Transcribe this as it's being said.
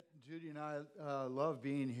Judy and I love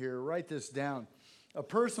being here. Write this down. A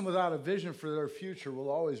person without a vision for their future will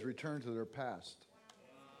always return to their past.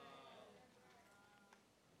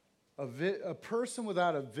 A person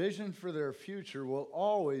without a vision for their future will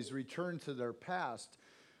always return to their past,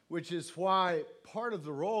 which is why part of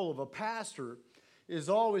the role of a pastor is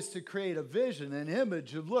always to create a vision, an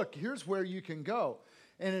image of, look, here's where you can go.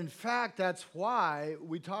 And in fact, that's why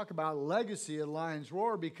we talk about legacy at Lions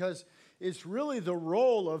Roar, because it's really the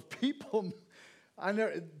role of people. I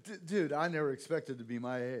never expected to be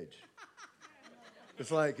my age.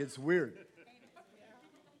 It's weird.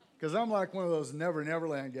 Because I'm like one of those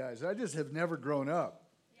Neverland guys. I just have never grown up.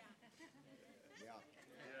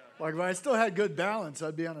 Like if I still had good balance,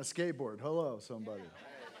 I'd be on a skateboard. Hello, somebody.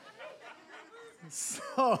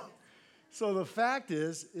 So the fact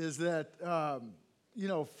is that,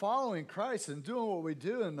 following Christ and doing what we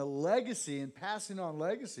do and the legacy and passing on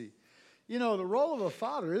legacy, the role of a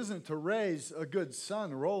father isn't to raise a good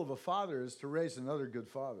son. The role of a father is to raise another good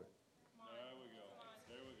father.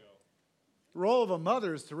 There we go. The role of a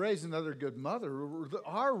mother is to raise another good mother.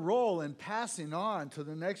 Our role in passing on to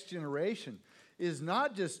the next generation is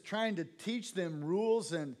not just trying to teach them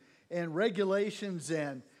rules and regulations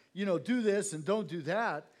and, do this and don't do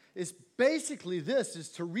that. It's basically this, is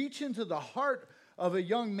to reach into the heart of a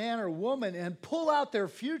young man or woman and pull out their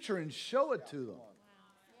future and show it to them.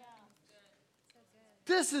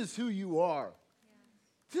 This is who you are.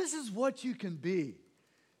 This is what you can be.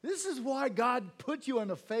 This is why God put you on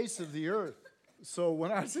the face of the earth. So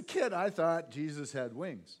when I was a kid, I thought Jesus had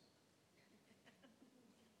wings.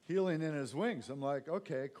 Healing in his wings. I'm like,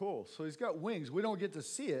 okay, cool. So he's got wings. We don't get to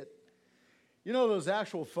see it. You know those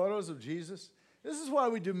actual photos of Jesus? This is why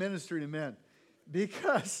we do ministry to men.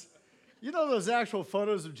 Because, those actual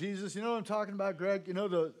photos of Jesus? You know what I'm talking about, Greg?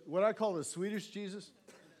 What I call the Swedish Jesus?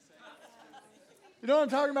 You know what I'm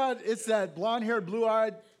talking about? It's that blonde-haired,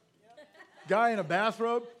 blue-eyed guy in a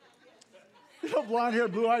bathrobe.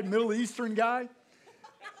 Blonde-haired, blue-eyed Middle Eastern guy.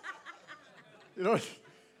 I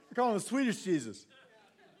call him the Swedish Jesus.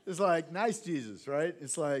 It's like nice Jesus, right?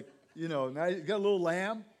 It's like, nice, got a little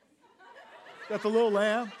lamb. Got the little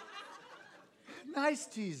lamb. Nice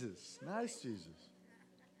Jesus. Nice Jesus.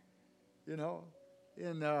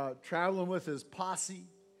 Traveling with his posse,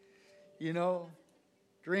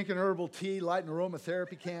 drinking herbal tea, lighting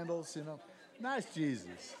aromatherapy candles, Nice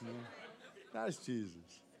Jesus. Nice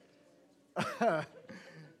Jesus.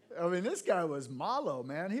 This guy was malo,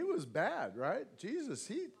 man. He was bad, right? Jesus,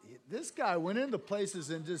 this guy went into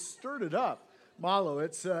places and just stirred it up. Malo,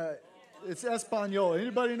 it's Espanol.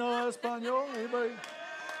 Anybody know Espanol? Anybody?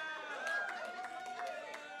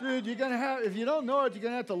 Dude, if you don't know it, you're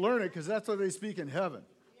going to have to learn it because that's what they speak in heaven.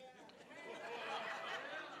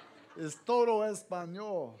 It's todo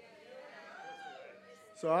Espanol.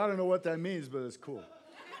 So I don't know what that means, but it's cool.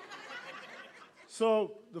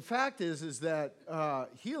 So the fact is that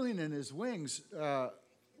healing in his wings,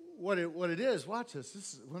 what it is, watch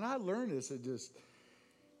this. When I learned this, it's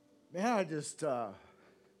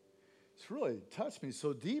really touched me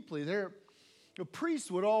so deeply. A priest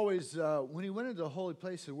would always, when he went into the holy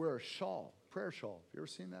place, he'd wear a shawl, prayer shawl. Have you ever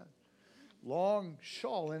seen that? Long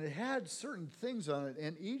shawl, and it had certain things on it,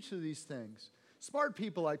 and each of these things, smart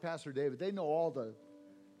people like Pastor David, they know all the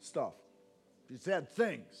stuff. It had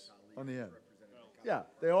things on the end. Yeah,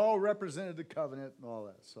 they all represented the covenant and all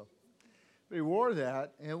that. So he wore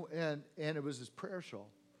that, and it was his prayer shawl.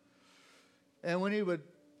 And when he would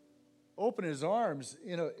open his arms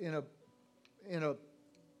in a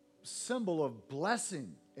symbol of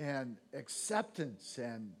blessing and acceptance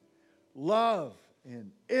and love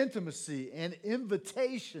and intimacy and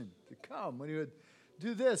invitation to come, when he would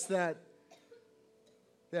do this, that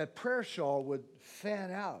prayer shawl would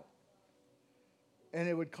fan out, and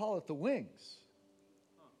it would call it the wings.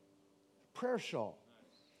 Prayer shawl.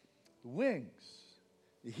 The wings.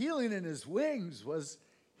 The healing in his wings was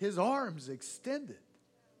his arms extended.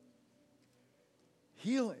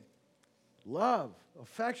 Healing, love,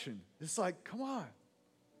 affection. It's like, come on.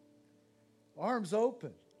 Arms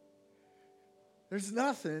open. There's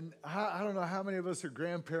nothing. I don't know how many of us are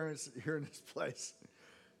grandparents here in this place. I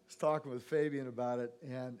was talking with Fabian about it,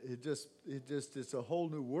 and it's a whole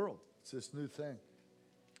new world. It's this new thing.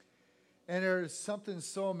 And there's something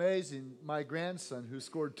so amazing. My grandson, who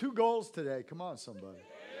scored 2 goals today. Come on, somebody.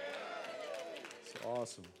 It's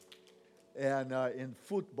awesome. And in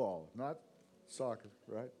football, not soccer,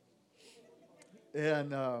 right?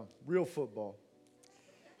 And real football.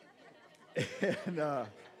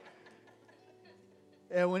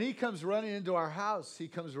 And when he comes running into our house, he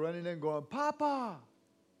comes running in going, Papa!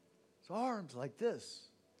 His arms like this.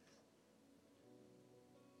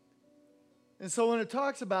 And so when it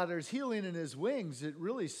talks about there's healing in his wings, it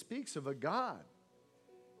really speaks of a God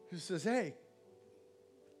who says, hey,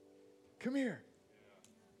 come here.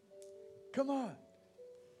 Come on.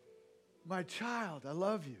 My child, I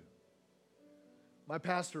love you. My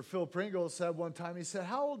pastor, Phil Pringle, said one time, he said,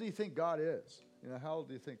 how old do you think God is? How old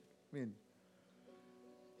do you think?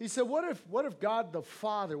 He said, what if God the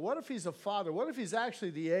Father, what if he's a father? What if he's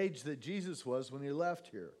actually the age that Jesus was when he left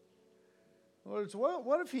here? What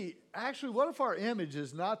if our image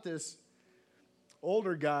is not this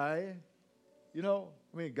older guy?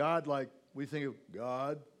 God, like we think of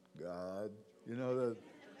God, the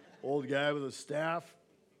old guy with a staff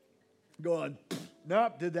going,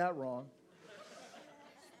 nope, did that wrong.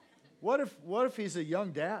 What if he's a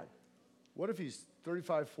young dad? What if he's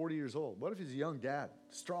 35, 40 years old? What if he's a young dad,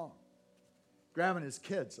 strong, grabbing his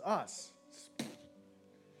kids, us?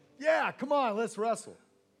 Yeah, come on, let's wrestle.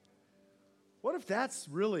 What if that's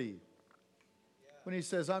really when he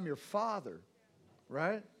says, I'm your father,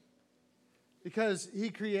 right? Because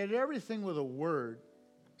he created everything with a word.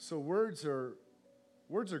 So words are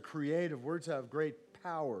creative. Words have great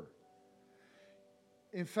power.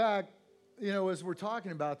 In fact, as we're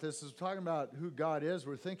talking about this, as we're talking about who God is,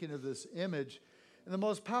 we're thinking of this image. And the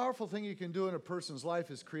most powerful thing you can do in a person's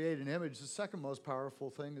life is create an image. The second most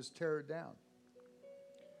powerful thing is tear it down.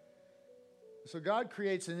 So God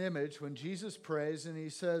creates an image when Jesus prays, and he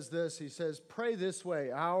says this. He says, pray this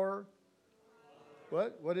way. Our,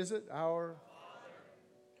 what? What is it? Our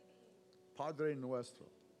Padre Nuestro.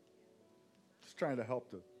 Just trying to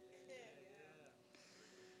help them.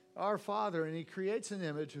 Our Father, and he creates an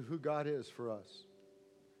image of who God is for us.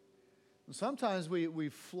 And sometimes we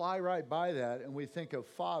fly right by that and we think of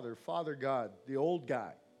Father God, the old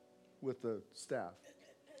guy with the staff.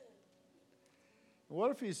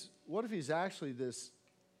 What if he's actually this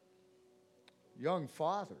young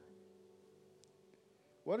father?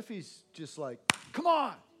 What if he's just like, come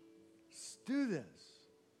on, let's do this.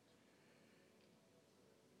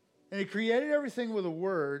 And he created everything with a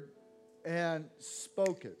word and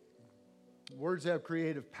spoke it. Words have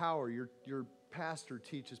creative power. Your Pastor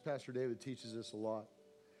David teaches this a lot.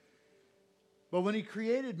 But when he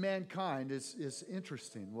created mankind, it's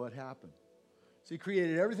interesting what happened. So he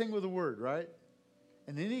created everything with a word, right?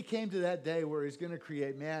 And then he came to that day where he's going to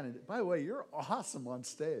create man. And by the way, you're awesome on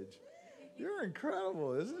stage. You're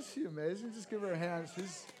incredible. Isn't she amazing? Just give her a hand.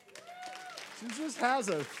 She just has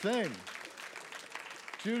a thing.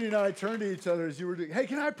 Judy and I turned to each other as you were doing, hey,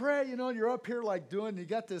 can I pray? And you're up here you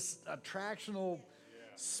got this attractional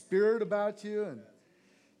spirit about you.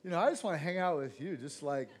 And, I just want to hang out with you, just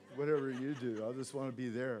like whatever you do. I just want to be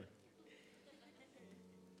there.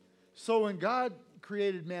 So when God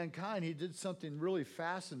created mankind, he did something really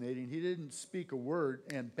fascinating. He didn't speak a word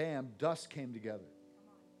and bam, dust came together.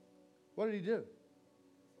 What did he do?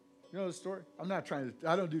 You know the story?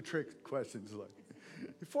 I don't do trick questions like,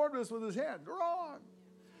 he formed us with his hand. Wrong.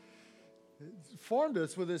 He formed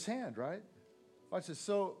us with his hand, right? Watch this.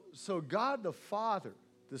 So God the Father,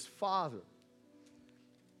 this Father,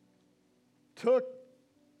 took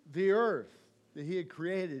the earth that he had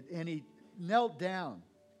created and he knelt down.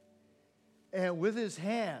 And with his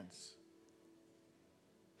hands,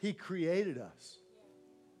 he created us.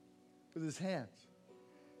 With his hands.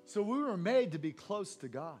 So we were made to be close to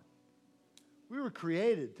God. We were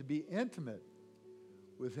created to be intimate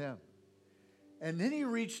with him. And then he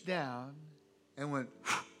reached down and went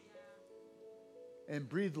and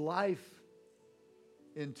breathed life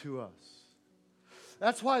into us.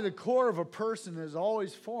 That's why the core of a person is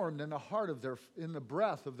always formed in the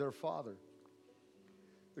breath of their father.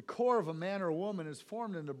 The core of a man or a woman is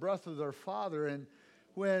formed in the breath of their father. And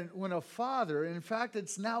when a father, in fact,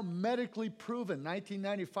 it's now medically proven,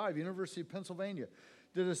 1995, University of Pennsylvania,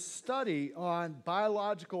 did a study on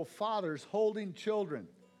biological fathers holding children.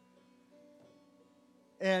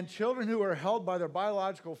 And children who are held by their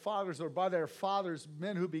biological fathers or by their fathers,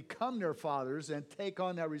 men who become their fathers and take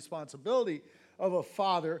on that responsibility of a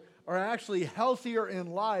father, are actually healthier in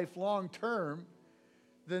life long term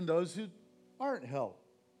than those who aren't held.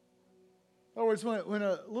 In other words, when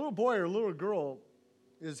a little boy or a little girl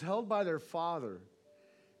is held by their father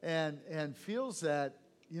and feels that,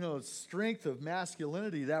 strength of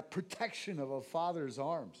masculinity, that protection of a father's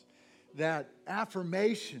arms, that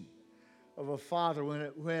affirmation of a father,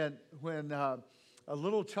 when a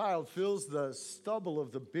little child feels the stubble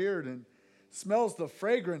of the beard and smells the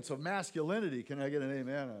fragrance of masculinity. Can I get an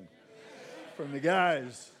amen on from the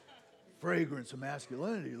guys? Fragrance of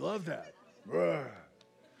masculinity, love that.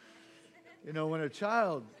 When a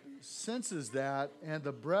child senses that and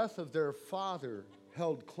the breath of their father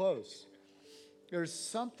held close, There's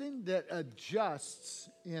something that adjusts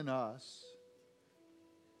in us.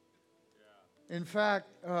 In fact,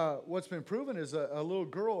 what's been proven is a little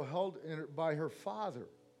girl held by her father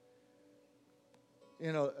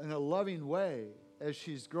in a loving way as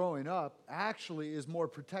she's growing up actually is more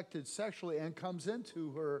protected sexually and comes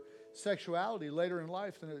into her sexuality later in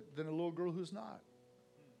life than a little girl who's not.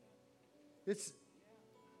 It's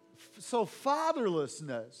so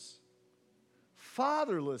fatherlessness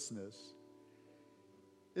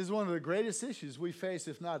is one of the greatest issues we face,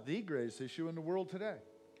 if not the greatest issue in the world today.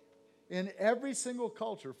 In every single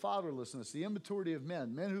culture, fatherlessness, the immaturity of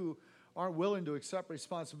men who aren't willing to accept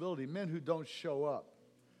responsibility, men who don't show up.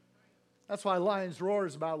 That's why Lions Roar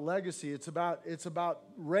is about legacy. It's about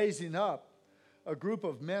raising up a group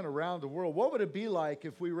of men around the world. What would it be like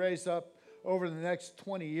if we raised up over the next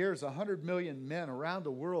 20 years 100 million men around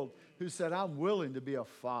the world who said, I'm willing to be a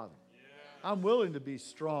father. I'm willing to be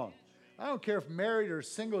strong. I don't care if married or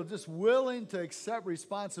single, just willing to accept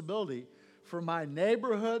responsibility for my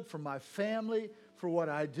neighborhood, for my family, for what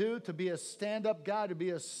I do, to be a stand-up guy, to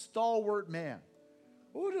be a stalwart man.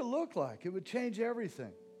 What would it look like? It would change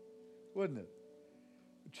everything, wouldn't it?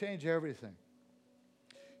 It would change everything.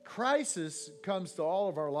 Crisis comes to all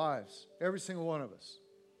of our lives, every single one of us.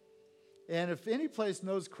 And if any place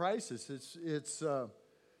knows crisis,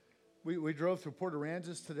 we drove through Port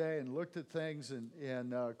Aransas today and looked at things,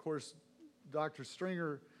 and of course, Dr.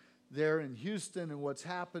 Stringer there in Houston and what's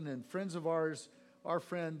happened, and friends of ours, our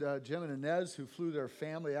friend Jim and Inez, who flew their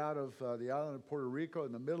family out of the island of Puerto Rico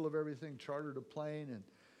in the middle of everything, chartered a plane, and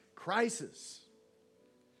crisis.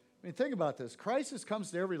 I mean, think about this. Crisis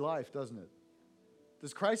comes to every life, doesn't it?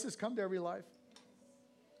 Does crisis come to every life?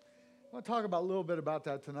 I want to talk about a little bit about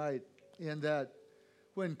that tonight, in that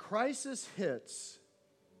when crisis hits,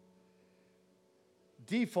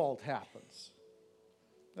 default happens.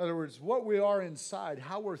 In other words, what we are inside,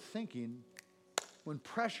 how we're thinking, when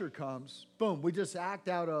pressure comes, boom, we just act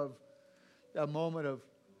out of a moment of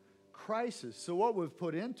crisis. So what we've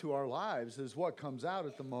put into our lives is what comes out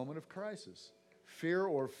at the moment of crisis. Fear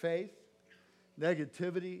or faith,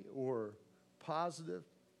 negativity or positive.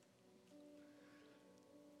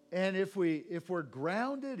 And if we're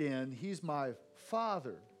grounded in, He's my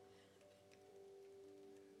Father,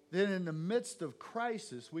 then in the midst of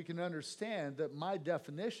crisis, we can understand that my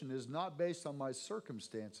definition is not based on my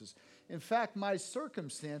circumstances. In fact, my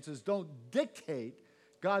circumstances don't dictate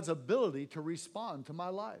God's ability to respond to my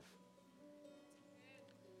life.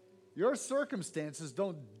 Your circumstances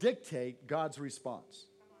don't dictate God's response,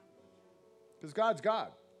 because God's God.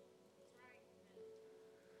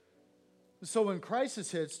 So when crisis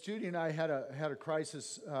hits, Judy and I had a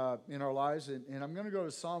crisis in our lives, and I'm going to go to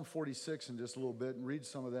Psalm 46 in just a little bit and read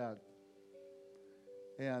some of that.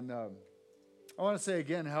 And I want to say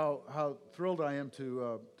again how thrilled I am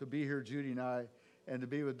to be here, Judy and I, and to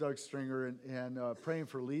be with Doug Stringer and praying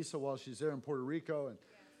for Lisa while she's there in Puerto Rico.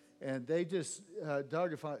 And they just,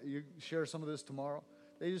 Doug, if you share some of this tomorrow,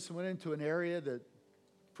 they just went into an area that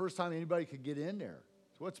first time anybody could get in there.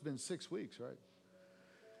 So it's been 6 weeks, right?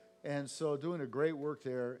 And so doing a great work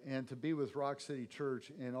there, and to be with Rock City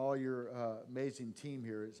Church and all your amazing team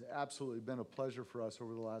here has absolutely been a pleasure for us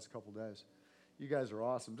over the last couple days. You guys are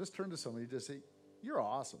awesome. Just turn to somebody and just say, you're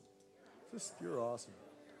awesome. You're awesome.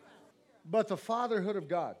 But the fatherhood of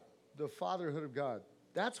God,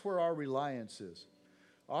 that's where our reliance is.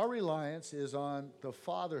 Our reliance is on the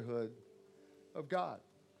fatherhood of God.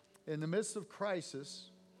 In the midst of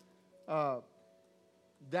crisis,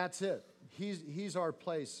 that's it. He's our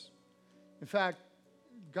place. In fact,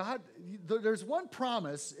 God, there's one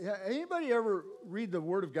promise. Anybody ever read the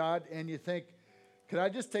Word of God and you think, could I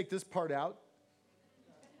just take this part out?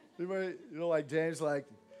 Anybody, like James,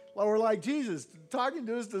 or like Jesus talking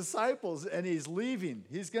to his disciples, and he's leaving.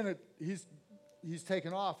 He's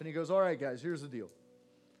taking off, and he goes, all right, guys, here's the deal.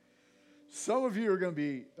 Some of you are going to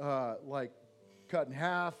be cut in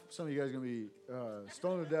half. Some of you guys are going to be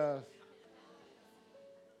stoned to death.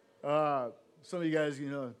 Some of you guys,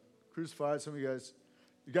 crucified. Some of you guys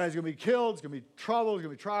are going to be killed. It's going to be trouble. It's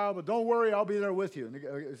going to be trial. But don't worry, I'll be there with you.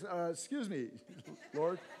 And excuse me,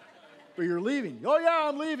 Lord, but you're leaving. Oh, yeah,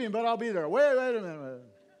 I'm leaving, but I'll be there. Wait a minute.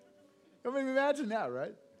 I mean, imagine that,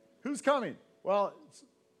 right? Who's coming? Well, it's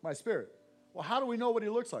my Spirit. Well, how do we know what he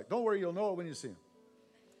looks like? Don't worry, you'll know it when you see him.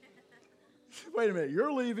 Wait a minute,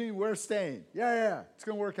 you're leaving, we're staying. Yeah, it's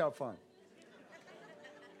going to work out fine.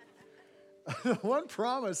 One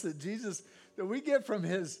promise that we get from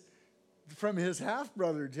his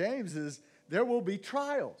half-brother James is there will be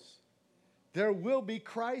trials. There will be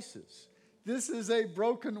crisis. This is a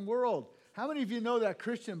broken world. How many of you know that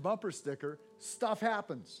Christian bumper sticker, stuff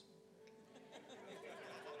happens?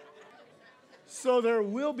 So there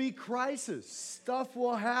will be crisis. Stuff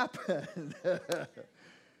will happen.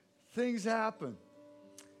 Things happen.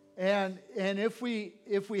 And if we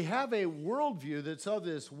have a worldview that's of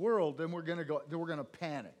this world, then we're going to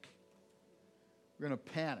panic. We're going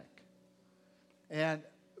to panic.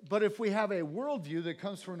 But if we have a worldview that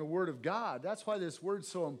comes from the Word of God, that's why this word's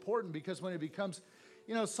so important, because when it becomes,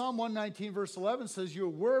 Psalm 119 verse 11 says, your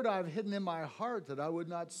word I've hidden in my heart that I would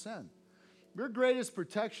not sin. Your greatest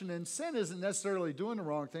protection in sin isn't necessarily doing the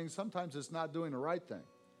wrong thing. Sometimes it's not doing the right thing.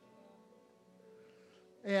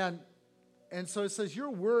 And so it says, your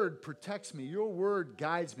word protects me. Your word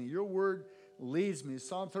guides me. Your word leads me.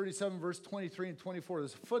 Psalm 37 verse 23 and 24. The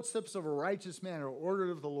footsteps of a righteous man are ordered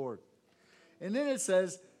of the Lord. And then it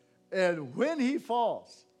says, and when he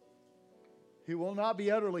falls, he will not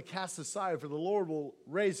be utterly cast aside, for the Lord will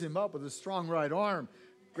raise him up with a strong right arm.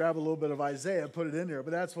 Grab a little bit of Isaiah, put it in there,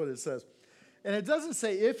 but that's what it says. And it doesn't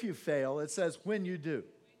say if you fail, it says when you do.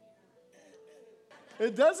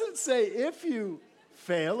 It doesn't say if you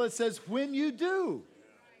fail, it says when you do.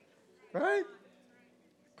 Right?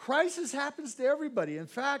 Crisis happens to everybody. In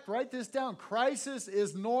fact, write this down. Crisis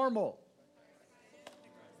is normal.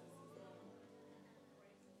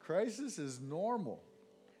 Crisis is normal.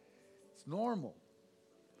 It's normal.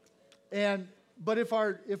 But if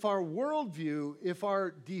our worldview, if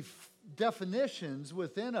our definitions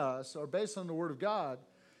within us are based on the Word of God,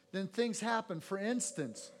 then things happen. For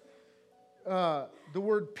instance, the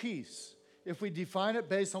word peace. If we define it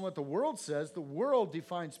based on what the world says, the world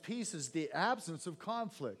defines peace as the absence of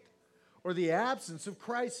conflict or the absence of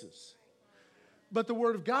crisis. But the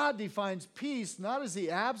Word of God defines peace not as the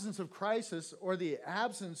absence of crisis or the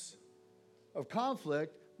absence of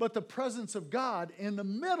conflict, but the presence of God in the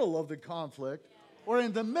middle of the conflict or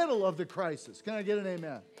in the middle of the crisis. Can I get an amen?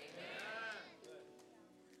 Amen.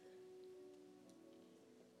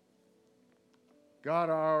 God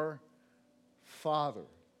our Father.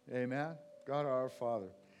 Amen. God our Father.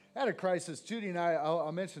 I had a crisis. Judy and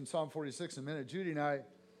I'll mention Psalm 46 in a minute. Judy and I,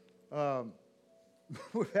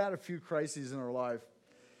 we've had a few crises in our life.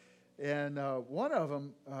 And one of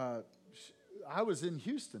them, I was in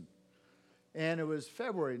Houston. And it was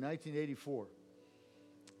February 1984.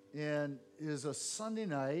 And it was a Sunday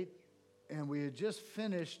night. And we had just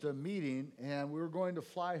finished a meeting. And we were going to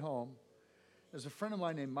fly home. There's a friend of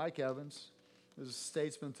mine named Mike Evans. There's a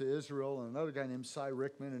statesman to Israel. And another guy named Cy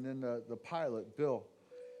Rickman. And then the pilot, Bill.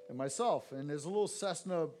 And myself. And there's a little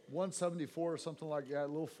Cessna 174 or something like that. A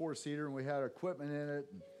little four-seater. And we had equipment in it.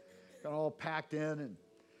 And got all packed in.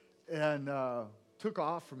 And took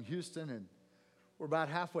off from Houston. And we're about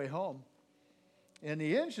halfway home. And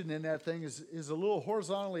the engine in that thing is a little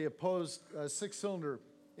horizontally opposed six-cylinder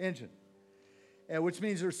engine, and which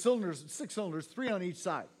means there's six cylinders, three on each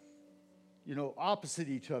side, opposite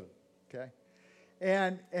each other. Okay,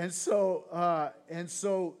 and so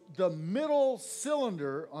the middle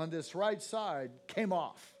cylinder on this right side came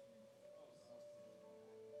off.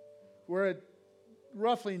 We're at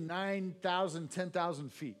roughly 9,000,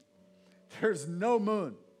 10,000 feet. There's no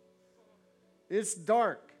moon. It's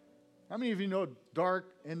dark. How many of you know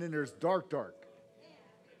dark and then there's dark?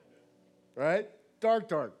 Right?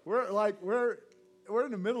 Dark. We're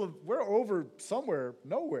in the middle of, we're over somewhere,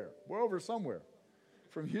 nowhere. We're over somewhere.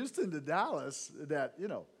 From Houston to Dallas,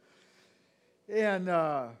 And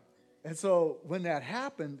so when that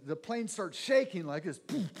happened, the plane starts shaking like this.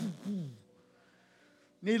 Boom, boom, boom.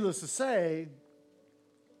 Needless to say,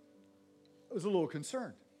 I was a little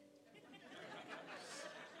concerned.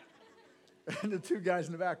 And the two guys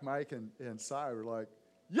in the back, Mike and Cy, were like,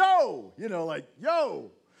 yo!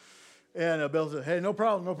 Yo! And Bill said, hey, no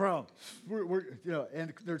problem. We're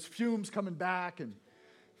and there's fumes coming back and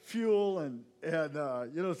fuel and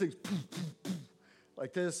things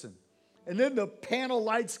like this. And then the panel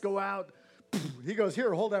lights go out. He goes,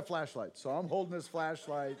 here, hold that flashlight. So I'm holding this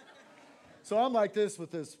flashlight. So I'm like this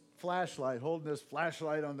with this flashlight, holding this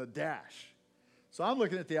flashlight on the dash. So I'm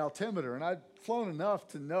looking at the altimeter, and I've flown enough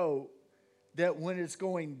to know that when it's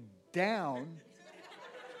going down,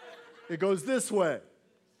 it goes this way.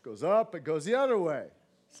 It goes up, it goes the other way.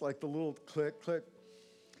 It's like the little click, click.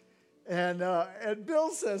 And Bill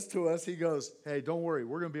says to us, he goes, hey, don't worry,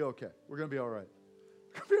 we're going to be okay. We're going to be all right.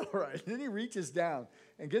 We're going to be all right. And then he reaches down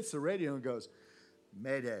and gets the radio and goes,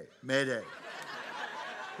 Mayday, Mayday.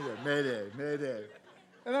 Mayday, Mayday.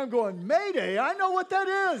 And I'm going, Mayday? I know what that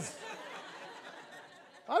is.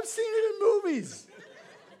 I've seen it in movies.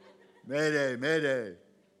 Mayday, Mayday.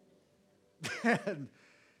 And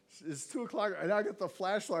it's 2 o'clock, and I got the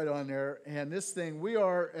flashlight on there, and this thing,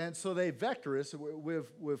 and so they vector us.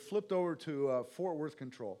 We've flipped over to Fort Worth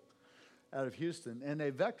Control out of Houston, and they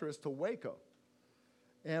vector us to Waco.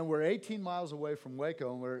 And we're 18 miles away from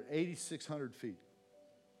Waco, and we're at 8,600 feet.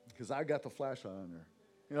 Because I got the flashlight on there.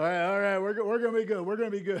 All right, we're going to be good. We're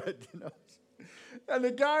going to be good. And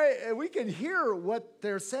the guy, and we can hear what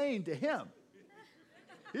they're saying to him.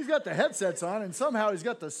 He's got the headsets on, and somehow he's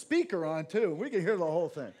got the speaker on, too. We can hear the whole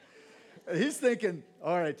thing. And he's thinking,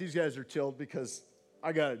 all right, these guys are chilled because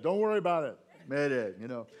I got it. Don't worry about it. Mayday,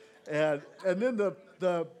 And then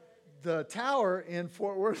the tower in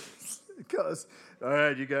Fort Worth goes, all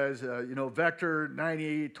right, you guys, vector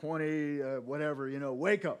 90, 20, whatever,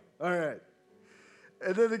 wake up. All right.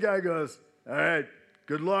 And then the guy goes, all right,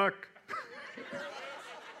 good luck.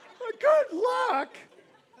 Good luck?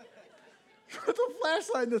 With the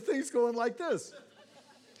flashlight and the thing's going like this.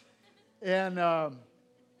 And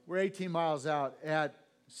we're 18 miles out. At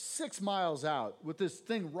 6 miles out, with this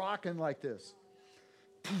thing rocking like this.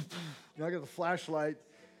 I got the flashlight.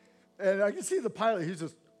 And I can see the pilot. He's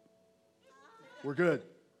just, we're good.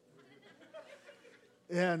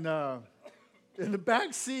 And in the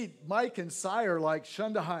back seat, Mike and Cy are like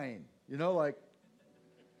Shundahain.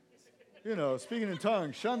 Speaking in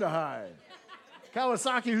tongues, Shundahai.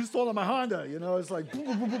 Kawasaki, who stole my Honda? It's like boom,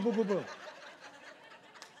 boom, boom, boom, boom, boom, boom.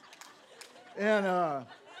 And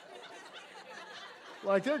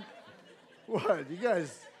they're, what, you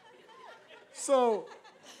guys? So,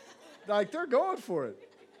 they're going for it.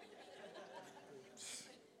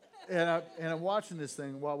 And I'm watching this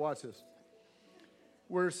thing. Well, watch this.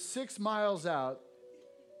 We're 6 miles out,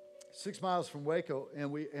 6 miles from Waco,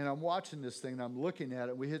 and I'm watching this thing, and I'm looking at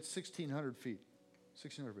it. We hit 1,600 feet.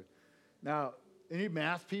 1,600 feet. Now, any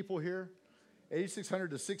math people here? 8,600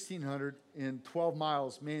 to 1,600 in 12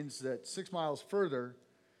 miles means that 6 miles further,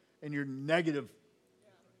 and you're negative.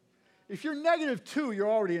 If you're -2, you're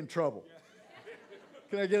already in trouble.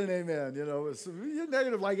 Can I get an amen? You're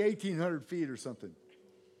negative like 1,800 feet or something.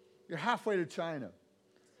 You're halfway to China.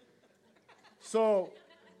 So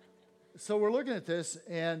we're looking at this,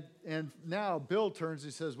 and now Bill turns,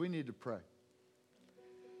 he says, we need to pray.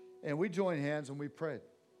 And we joined hands and we prayed.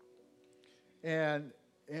 And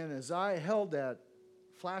as I held that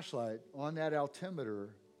flashlight on that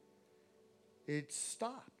altimeter, it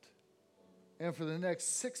stopped. And for the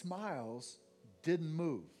next 6 miles, didn't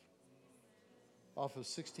move off of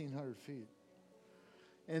 1,600 feet.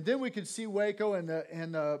 And then we could see Waco, and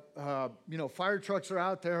the fire trucks are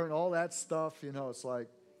out there and all that stuff. It's like,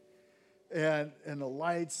 and the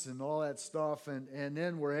lights and all that stuff. And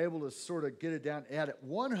then we're able to sort of get it down. At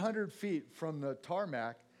 100 feet from the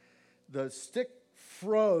tarmac, the stick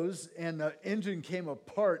froze and the engine came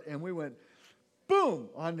apart, and we went boom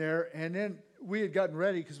on there. And then we had gotten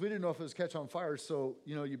ready because we didn't know if it was catch on fire. So,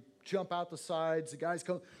 you jump out the sides. The guys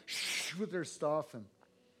come with their stuff, and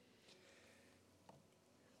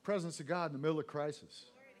presence of God in the middle of crisis.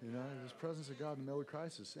 There's presence of God in the middle of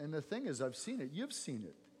crisis. And the thing is, I've seen it. You've seen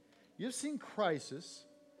it. You've seen crisis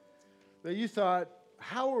that you thought,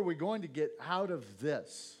 how are we going to get out of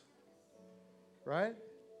this? Right?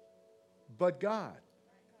 But God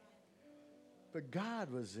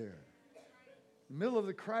was there. In the middle of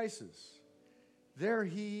the crisis. There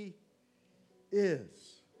He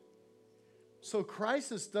is. So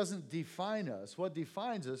crisis doesn't define us. What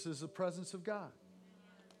defines us is the presence of God.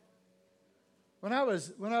 When I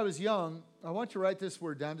was young, I want you to write this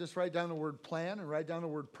word down. Just write down the word plan and write down the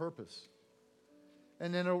word purpose.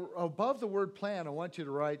 And then above the word plan, I want you to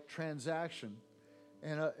write transaction.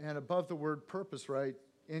 And above the word purpose, write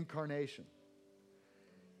incarnation.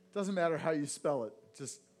 Doesn't matter how you spell it.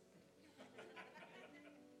 Just,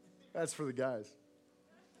 that's for the guys.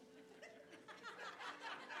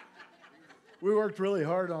 We worked really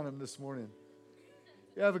hard on them this morning.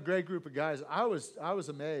 You have a great group of guys. I was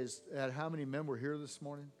amazed at how many men were here this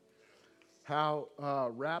morning, how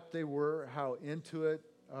rapt they were, how into it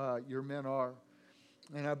your men are.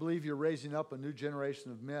 And I believe you're raising up a new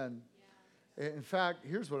generation of men. Yeah. In fact,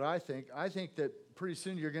 here's what I think. I think that pretty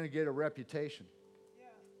soon you're going to get a reputation. Yeah.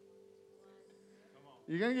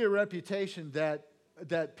 You're going to get a reputation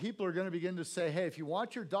that people are going to begin to say, hey, if you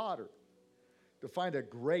want your daughter to find a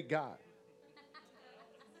great guy,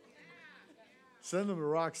 send them to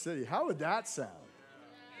Rock City. How would that sound?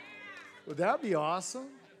 Would that be awesome?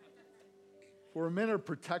 Where men are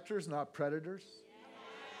protectors, not predators?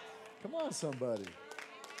 Come on, somebody.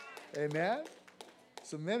 Amen?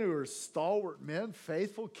 Some men who are stalwart men,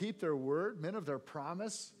 faithful, keep their word, men of their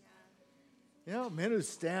promise. Men who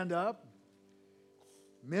stand up.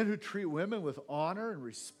 Men who treat women with honor and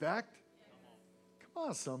respect. Come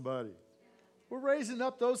on, somebody. We're raising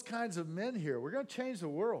up those kinds of men here. We're going to change the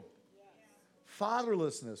world.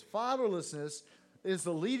 Fatherlessness. Fatherlessness is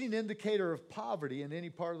the leading indicator of poverty in any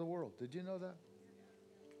part of the world. Did you know that?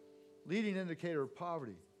 leading indicator of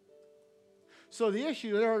poverty. So the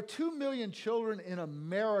issue, there are 2 million children in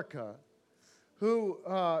America who,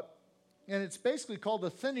 and it's basically called the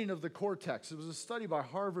thinning of the cortex. It was a study by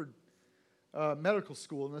Harvard Medical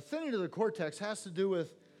School. And the thinning of the cortex has to do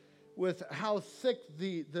with how thick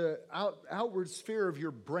the outward sphere of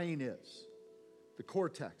your brain is, the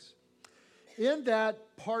cortex. In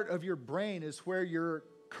that part of your brain is where your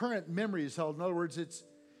current memory is held. In other words, it's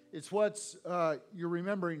what's you're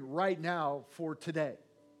remembering right now for today.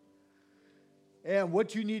 And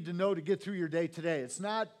what you need to know to get through your day today. It's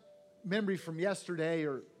not memory from yesterday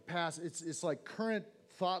or past. It's like current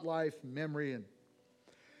thought life memory. And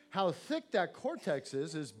how thick that cortex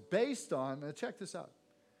is based on, now check this out,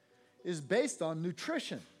 is based on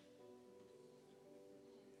nutrition.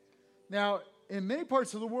 Now, in many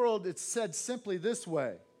parts of the world, it's said simply this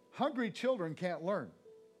way: hungry children can't learn.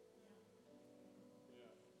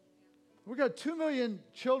 We've got 2 million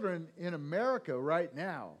children in America right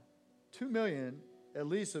now, 2 million at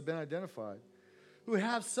least have been identified, who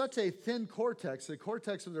have such a thin cortex. The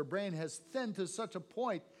cortex of their brain has thinned to such a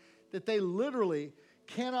point that they literally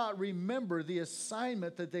cannot remember the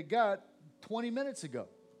assignment that they got 20 minutes ago.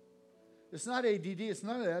 It's not ADD, it's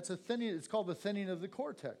none of that. It's a thinning, it's called the thinning of the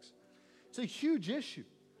cortex. It's a huge issue.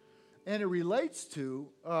 And it relates to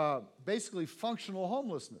basically functional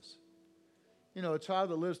homelessness. You know, a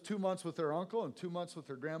child that lives 2 months with their uncle and 2 months with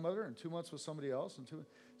their grandmother and 2 months with somebody else.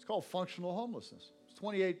 It's called functional homelessness. It's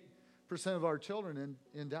 28% of our children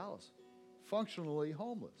in Dallas, functionally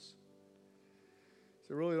homeless.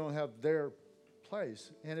 So they really don't have their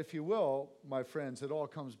place. And if you will, my friends, it all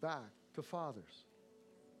comes back to fathers.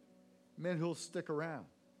 Men who'll stick around.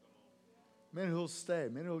 Men who'll stay.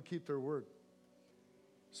 Men who'll keep their word.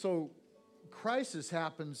 So crisis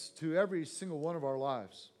happens to every single one of our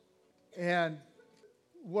lives. And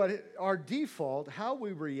our default, how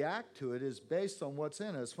we react to it, is based on what's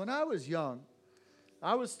in us. When I was young,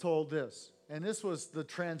 I was told this, and this was the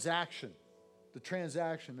transaction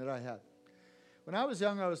that I had. When I was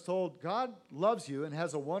young, I was told, God loves you and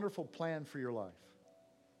has a wonderful plan for your life.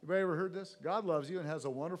 Anybody ever heard this? God loves you and has a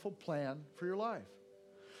wonderful plan for your life.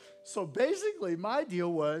 So basically, my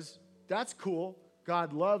deal was, that's cool.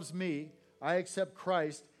 God loves me. I accept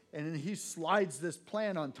Christ. And then he slides this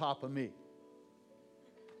plan on top of me.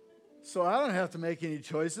 So I don't have to make any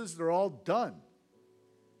choices. They're all done.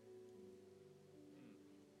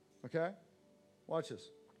 Okay? Watch this.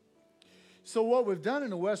 So what we've done in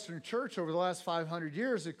the Western church over the last 500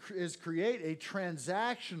 years is create a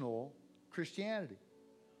transactional Christianity.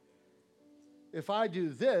 If I do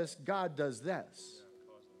this, God does this.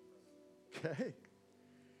 Okay?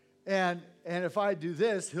 And if I do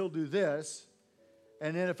this, he'll do this.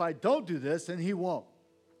 And then if I don't do this, then he won't.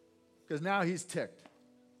 Because now he's ticked.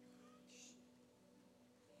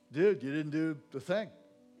 Dude, you didn't do the thing.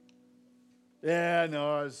 Yeah,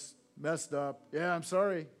 no, I was messed up. Yeah, I'm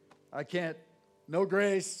sorry. I can't. No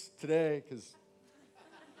grace today because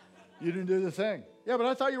you didn't do the thing. Yeah, but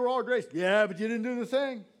I thought you were all grace. Yeah, but you didn't do the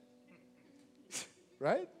thing.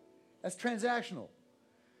 Right? That's transactional.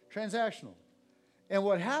 Transactional. And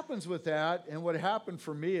what happens with that, and what happened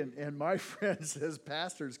for me and my friends as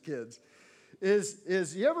pastors' kids,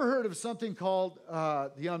 is you ever heard of something called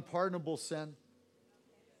the unpardonable sin?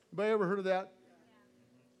 Anybody ever heard of that?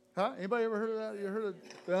 Huh? Anybody ever heard of that? You heard of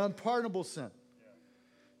the unpardonable sin?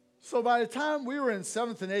 So by the time we were in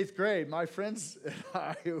 7th and 8th grade, my friends and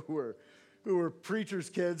I, who were preachers'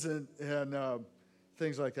 kids and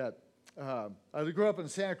things like that, I grew up in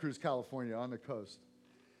Santa Cruz, California, on the coast.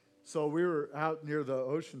 So we were out near the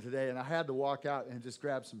ocean today, and I had to walk out and just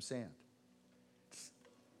grab some sand. Just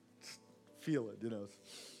feel it, you know,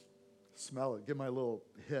 smell it, get my little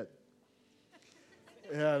hit.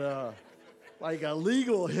 And like a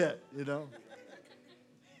legal hit, you know.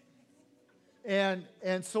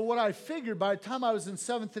 And so what I figured, by the time I was in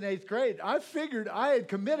 7th and 8th grade, I figured I had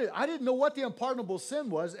committed, I didn't know what the unpardonable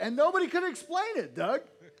sin was, and nobody could explain it, Doug.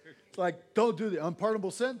 It's like, don't do the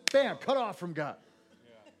unpardonable sin. Bam, cut off from God.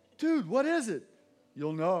 Dude, what is it?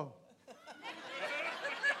 You'll know.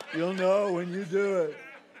 You'll know when you do it.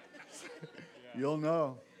 You'll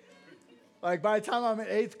know. Like by the time I'm in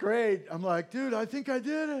 8th grade, I'm like, dude, I think I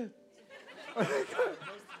did it. I think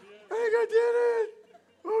I did it.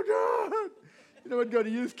 Oh, God. You know, I'd go to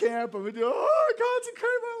youth camp and we'd do,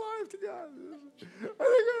 consecrate my life to God. I think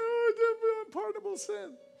I did the unpardonable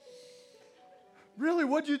sin. Really,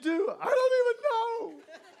 what'd you do? I don't even know.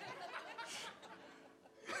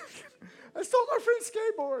 I stole my friend's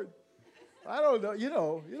skateboard. I don't know. You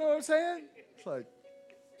know what I'm saying? It's like,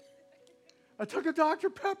 I took a Dr.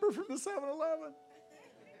 Pepper from the 7-Eleven.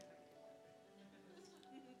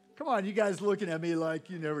 Come on, you guys looking at me like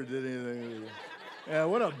you never did anything. Yeah,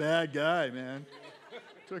 what a bad guy, man.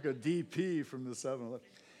 Took a DP from the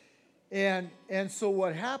 7-Eleven. And so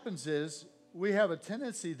what happens is we have a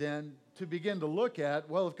tendency then to begin to look at,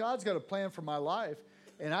 well, if God's got a plan for my life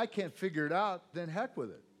and I can't figure it out, then heck with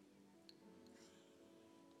it.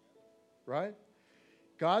 Right?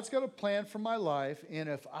 God's got a plan for my life, and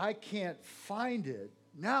if I can't find it,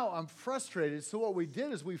 now I'm frustrated. So what we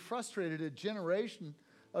did is we frustrated a generation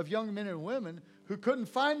of young men and women who couldn't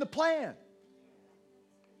find the plan.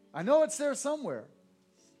 I know it's there somewhere.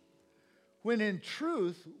 When in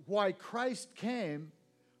truth, why Christ came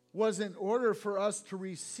was in order for us to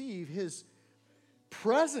receive his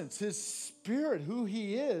presence, his spirit, who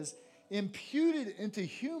he is, imputed into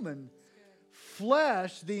human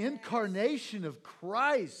flesh, the incarnation of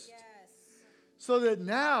Christ. Yes. So that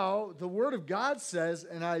now the word of God says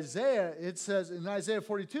in Isaiah, it says in Isaiah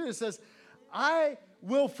 42, it says, I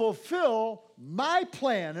will fulfill my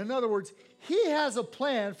plan. In other words, he has a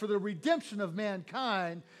plan for the redemption of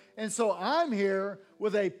mankind. And so I'm here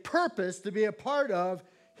with a purpose to be a part of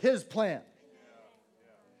his plan.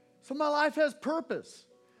 So my life has purpose.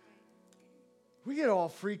 We get all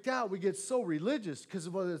freaked out. We get so religious because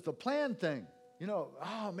of whether it's the plan thing. You know,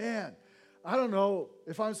 oh man, I don't know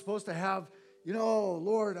if I'm supposed to have, you know,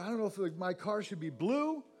 Lord, I don't know if my car should be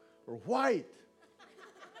blue or white.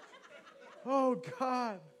 Oh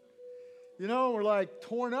God. You know, we're like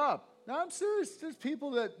torn up. No, I'm serious. There's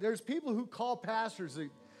people who call pastors that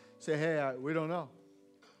say, hey, we don't know.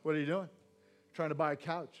 What are you doing? Trying to buy a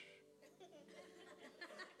couch.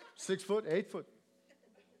 6 foot, 8 foot.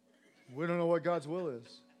 We don't know what God's will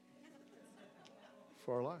is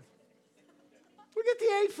for our life. We get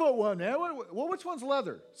the 8 foot one, man. Well, which one's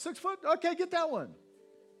leather? 6 foot? Okay, get that one.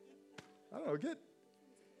 I don't know,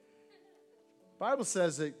 Bible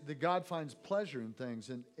says that God finds pleasure in things,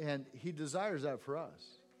 and he desires that for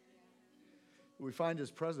us. We find his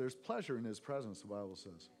presence. There's pleasure in his presence, the Bible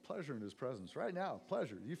says. Pleasure in his presence. Right now,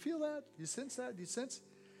 pleasure. Do you feel that? Do you sense that? Do you sense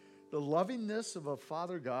the lovingness of a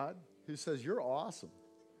Father God who says, you're awesome.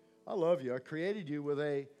 I love you. I created you with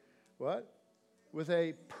a, what? With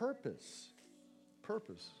a purpose.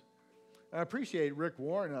 Purpose. And I appreciate Rick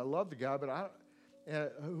Warren. I love the guy, but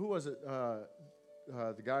who was it?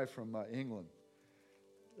 The guy from England.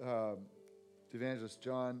 The evangelist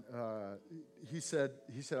John, he said,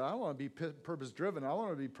 I don't want to be purpose-driven. I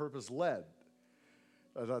want to be purpose-led.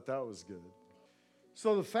 I thought that was good.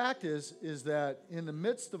 So the fact is that in the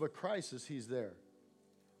midst of a crisis, he's there.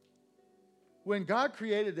 When God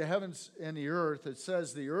created the heavens and the earth, it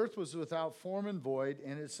says the earth was without form and void,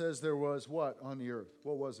 and it says there was what on the earth?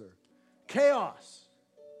 What was there? Chaos.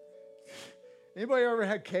 Anybody ever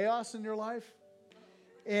had chaos in your life?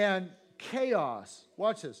 And chaos,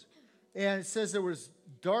 watch this. And it says there was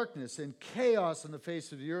darkness and chaos on the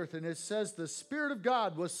face of the earth. And it says the Spirit of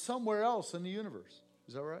God was somewhere else in the universe.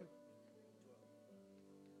 Is that right?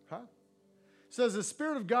 Huh? It says the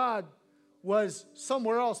Spirit of God was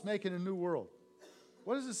somewhere else making a new world.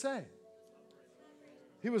 What does it say?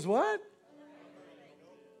 He was what?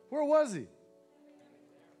 Where was he?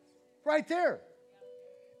 Right there.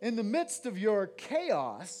 In the midst of your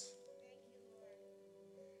chaos,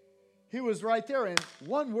 he was right there, and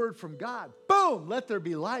one word from God, boom, let there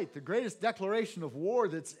be light, the greatest declaration of war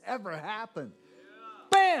that's ever happened.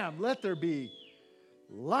 Bam, let there be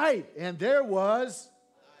light. And there was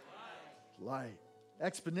light.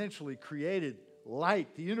 Exponentially created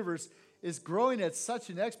light. The universe is growing at such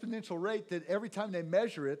an exponential rate that every time they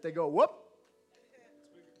measure it, they go, whoop,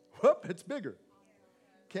 it's bigger.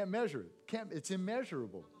 Can't measure it. It's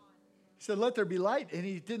immeasurable. He said, let there be light, and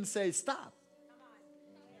he didn't say stop.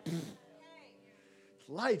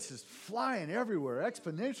 Lights is flying everywhere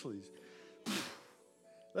exponentially.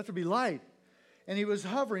 Let there be light. And he was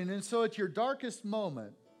hovering. And so at your darkest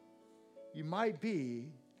moment, you might be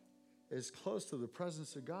as close to the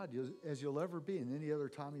presence of God as you'll ever be in any other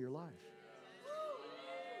time of your life.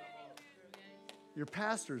 Your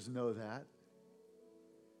pastors know that.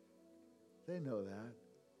 They know that.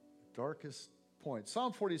 Darkest point.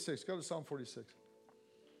 Psalm 46. Go to Psalm 46.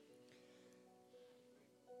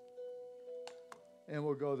 And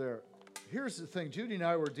we'll go there. Here's the thing. Judy and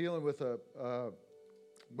I were dealing with it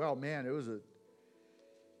was a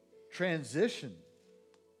transition.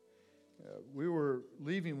 We were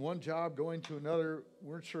leaving one job, going to another.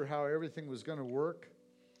 Weren't sure how everything was going to work.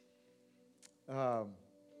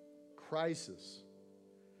 Crisis.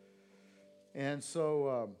 And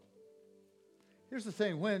so here's the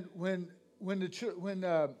thing. When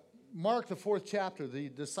Mark, the 4th chapter, the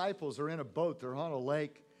disciples are in a boat. They're on a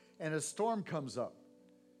lake, and a storm comes up.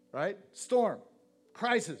 Right? Storm.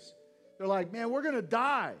 Crisis. They're like, man, we're going to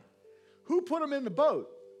die. Who put them in the boat?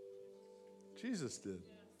 Jesus did.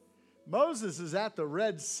 Moses is at the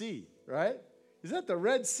Red Sea, right? He's at the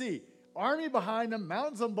Red Sea. Army behind him,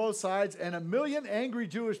 mountains on both sides, and 1 million angry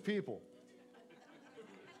Jewish people.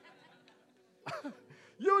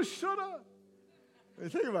 You shoulda. I mean,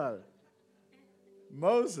 think about it.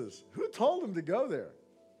 Moses, who told him to go there?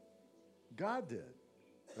 God did,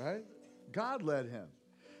 right? God led him.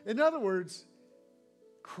 In other words,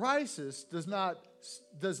 crisis does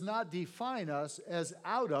not define us as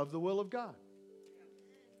out of the will of God.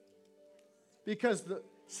 Because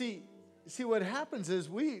see what happens is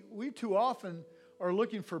we too often are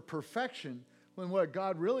looking for perfection when what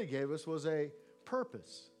God really gave us was a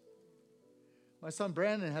purpose. My son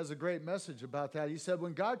Brandon has a great message about that. He said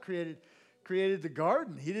when God created the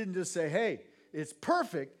garden, he didn't just say, hey, it's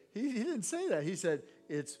perfect. He didn't say that. He said,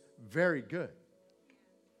 it's very good.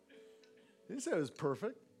 He didn't say it was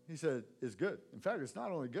perfect. He said, it's good. In fact, it's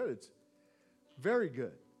not only good, it's very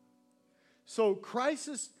good. So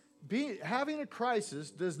having a crisis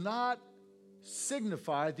does not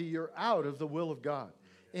signify that you're out of the will of God.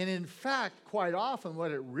 And in fact, quite often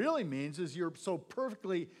what it really means is you're so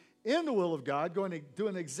perfectly in the will of God,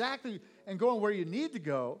 doing exactly and going where you need to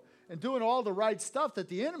go and doing all the right stuff that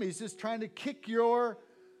the enemy is just trying to kick you.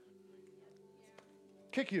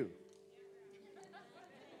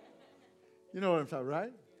 You know what I'm talking,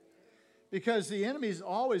 right? Because the enemy is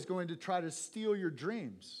always going to try to steal your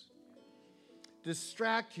dreams,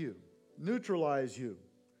 distract you, neutralize you.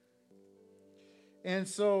 And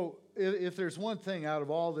so if there's one thing out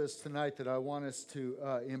of all this tonight that I want us to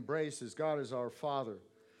embrace is God is our Father.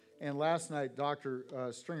 And last night, Dr.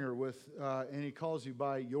 Stringer and he calls you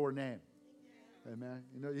by your name. Amen.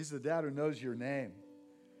 You know, he's the dad who knows your name.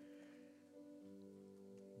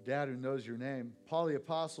 Dad who knows your name. Paul the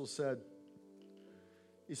Apostle said,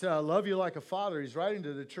 I love you like a father. He's writing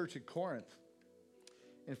to the church at Corinth.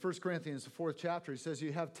 In 1 Corinthians, the 4th chapter, he says,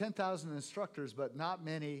 you have 10,000 instructors, but not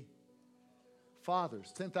many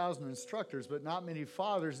fathers. 10,000 instructors, but not many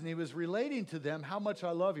fathers. And he was relating to them how much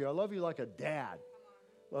I love you. I love you like a dad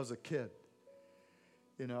loves a kid.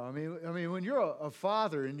 You know, I mean, when you're a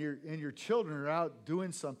father and your children are out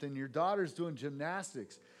doing something, your daughter's doing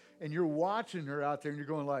gymnastics, and you're watching her out there and you're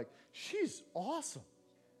going like, she's awesome.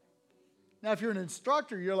 Now, if you're an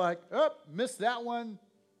instructor, you're like, oh, missed that one.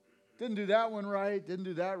 Didn't do that one right. Didn't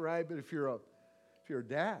do that right. But if you're a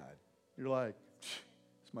dad, you're like,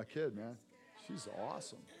 it's my kid, man. She's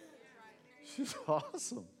awesome. She's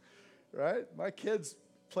awesome, right? My kid's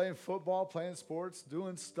playing football, playing sports,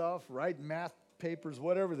 doing stuff, writing math papers,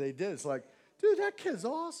 whatever they did. It's like, dude, that kid's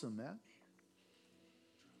awesome, man.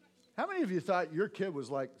 How many of you thought your kid was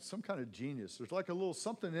like some kind of genius? There's like a little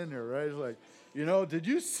something in there, right? It's like, you know, did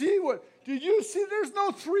you see? There's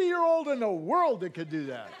no 3-year-old in the world that could do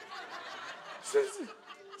that.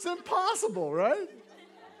 It's impossible, right?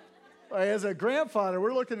 Like, as a grandfather,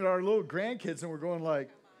 we're looking at our little grandkids and we're going like,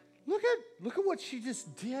 look at what she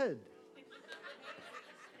just did.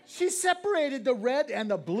 She separated the red and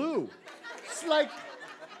the blue. It's like,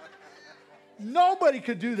 nobody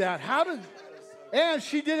could do that. And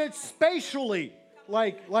she did it spatially.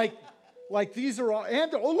 Like these are all,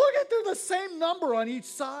 and oh, look at, they're the same number on each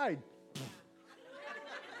side.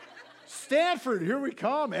 Stanford, here we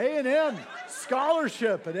come. A&M,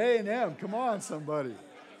 scholarship at A&M. Come on, somebody.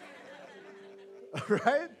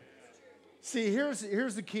 Right? See, here's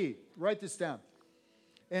the key. Write this down.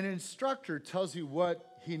 An instructor tells you what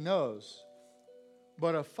he knows,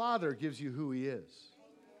 but a father gives you who he is.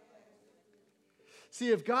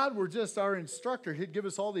 See, if God were just our instructor, he'd give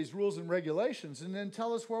us all these rules and regulations and then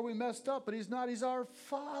tell us where we messed up, but he's not. He's our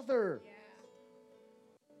Father. Yeah.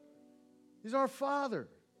 He's our Father.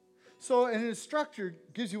 So an instructor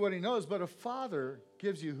gives you what he knows, but a father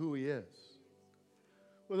gives you who he is.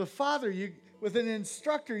 With an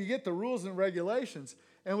instructor, you get the rules and regulations,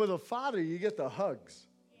 and with a father, you get the hugs.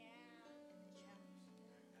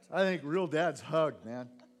 Yeah. I think real dads hug, man.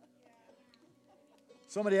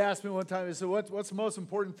 Somebody asked me one time, they said, what's the most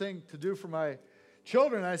important thing to do for my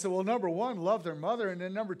children? And I said, well, number one, love their mother, and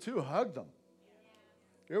then number two, hug them.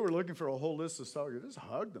 They were looking for a whole list of stuff. Just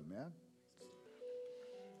hug them, man.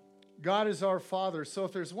 God is our Father. So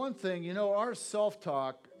if there's one thing, you know, our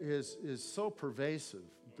self-talk is so pervasive.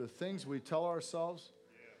 The things we tell ourselves,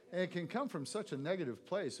 and it can come from such a negative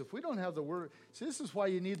place. If we don't have the Word, see, this is why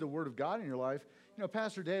you need the Word of God in your life. You know,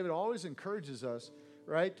 Pastor David always encourages us,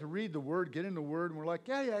 right, to read the Word, get in the Word, and we're like,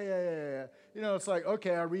 yeah. You know, it's like,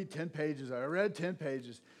 okay, I read 10 pages. I read 10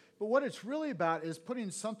 pages. But what it's really about is putting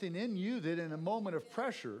something in you that in a moment of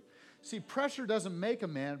pressure, See, pressure doesn't make a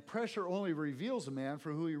man. Pressure only reveals a man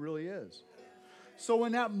for who he really is. So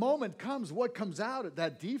when that moment comes, what comes out at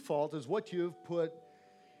that default is what you've put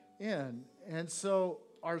in. And so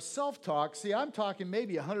our self-talk, see, I'm talking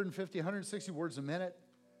maybe 150, 160 words a minute.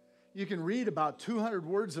 You can read about 200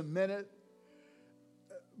 words a minute.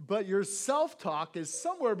 But your self-talk is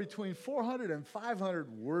somewhere between 400 and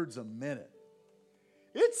 500 words a minute.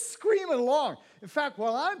 It's screaming along. In fact,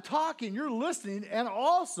 while I'm talking, you're listening and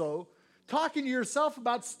also talking to yourself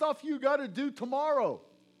about stuff you got to do tomorrow.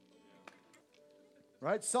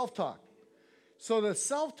 Right? Self-talk. So the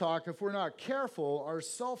self-talk, if we're not careful, our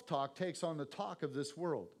self-talk takes on the talk of this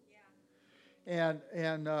world. And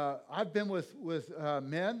I've been with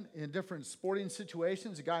men in different sporting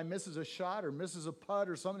situations. A guy misses a shot or misses a putt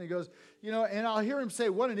or something. He goes, and I'll hear him say,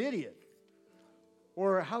 "What an idiot,"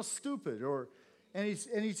 or "How stupid," and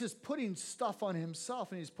he's just putting stuff on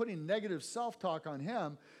himself, and he's putting negative self-talk on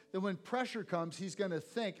him. That when pressure comes, he's going to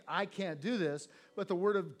think, "I can't do this." But the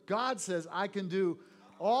Word of God says, "I can do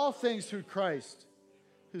all things through Christ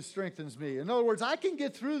who strengthens me." In other words, I can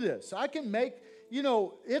get through this. I can make.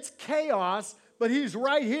 It's chaos, but he's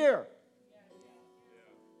right here.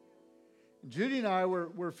 Judy and I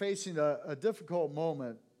were facing a difficult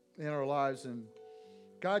moment in our lives, and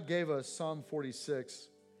God gave us Psalm 46.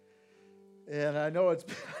 And I know it's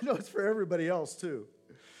for everybody else too.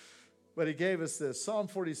 But he gave us this. Psalm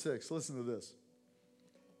 46. Listen to this.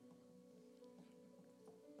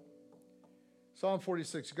 Psalm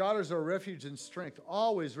 46. God is our refuge and strength,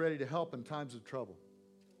 always ready to help in times of trouble.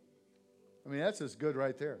 I mean, that's just good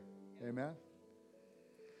right there. Amen?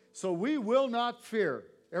 So we will not fear.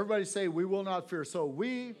 Everybody say, we will not fear. So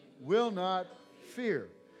we will not fear.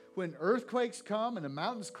 When earthquakes come and the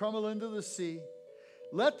mountains crumble into the sea,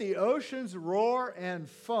 let the oceans roar and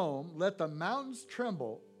foam, let the mountains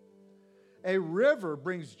tremble. A river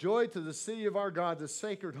brings joy to the city of our God, the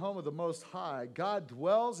sacred home of the Most High. God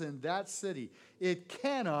dwells in that city. It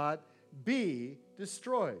cannot be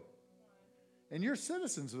destroyed. And you're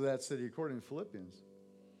citizens of that city, according to Philippians.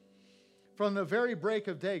 From the very break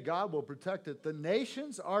of day, God will protect it. The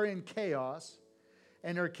nations are in chaos,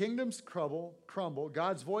 and their kingdoms crumble.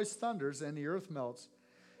 God's voice thunders, and the earth melts.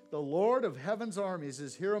 The Lord of heaven's armies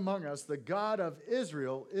is here among us. The God of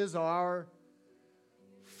Israel is our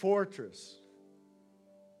fortress,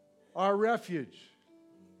 our refuge.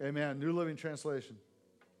 Amen. New Living Translation.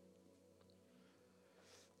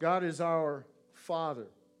 God is our Father.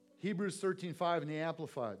 Hebrews 13:5 in the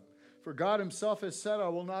Amplified. For God himself has said, "I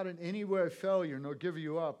will not in any way fail you, nor give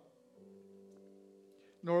you up,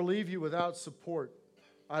 nor leave you without support.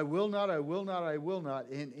 I will not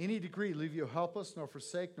in any degree leave you helpless, nor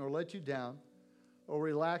forsake, nor let you down, or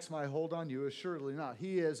relax my hold on you, assuredly not."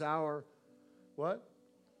 He is our, what?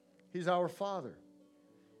 He's our Father.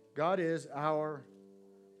 God is our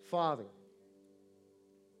Father.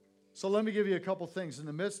 So let me give you a couple things. In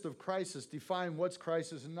the midst of crisis, define what's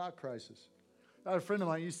crisis and not crisis. I had a friend of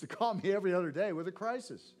mine used to call me every other day with a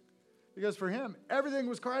crisis. Because for him, everything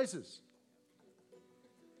was crisis.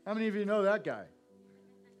 How many of you know that guy?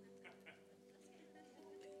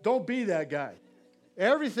 Don't be that guy.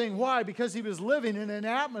 Everything, why? Because he was living in an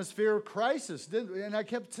atmosphere of crisis. And I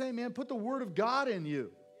kept saying, man, put the Word of God in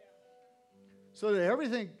you. So that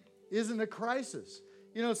everything isn't a crisis.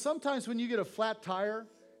 Sometimes when you get a flat tire,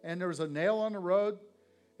 and there's a nail on the road,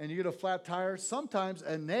 and you get a flat tire, sometimes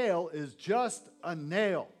a nail is just a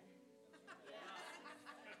nail.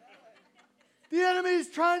 The enemy's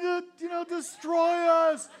trying to, destroy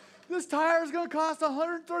us. This tire is going to cost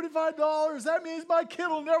 $135. That means my kid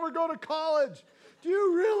will never go to college. Do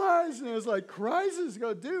you realize? And it was like, crisis.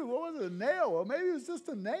 Go, dude, what was it, a nail? Well, maybe it was just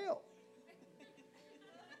a nail.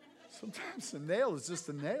 Sometimes a nail is just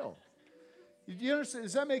a nail. You understand?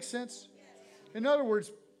 Does that make sense? In other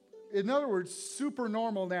words,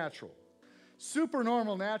 supernormal natural.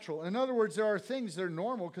 Supernormal natural. In other words, there are things that are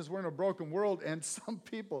normal because we're in a broken world, and some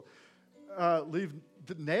people leave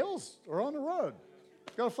the nails are on the road.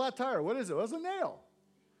 Got a flat tire. What is it? Well, it's a nail.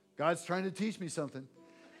 God's trying to teach me something.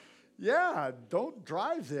 Yeah, don't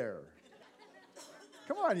drive there.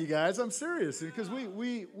 Come on, you guys. I'm serious. Because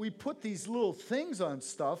we put these little things on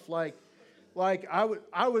stuff like I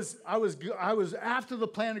was after the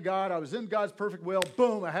plan of God. I was in God's perfect will.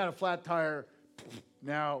 Boom, I had a flat tire.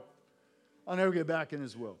 Now, I'll never get back in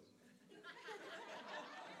his will.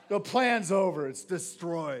 The plan's over. It's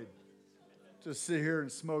destroyed. Just sit here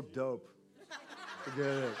and smoke dope. Forget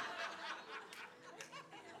it.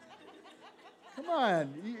 Come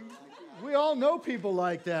on. We all know people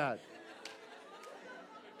like that.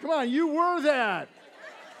 Come on, you were that.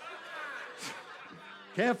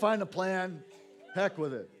 Can't find a plan. Heck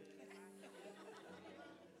with it.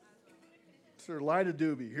 Sir, line of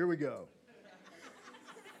doobie. Here we go.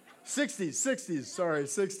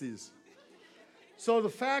 60s. So the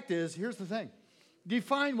fact is, here's the thing.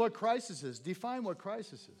 Define what crisis is. Define what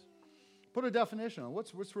crisis is. Put a definition on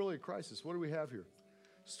what's really a crisis. What do we have here?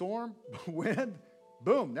 Storm, wind,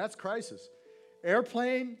 boom, that's crisis.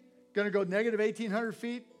 Airplane, going to go negative 1,800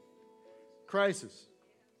 feet, crisis.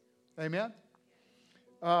 Amen?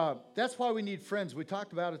 That's why we need friends. We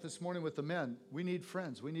talked about it this morning with the men. We need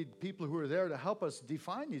friends. We need people who are there to help us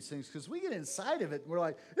define these things because we get inside of it and we're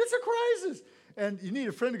like, it's a crisis. And you need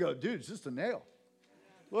a friend to go, dude, it's just a nail.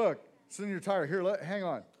 Look, it's in your tire. Here, hang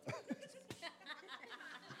on.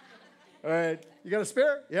 All right, you got a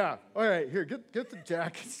spare? Yeah. All right, here, get the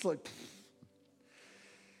jack. It's like,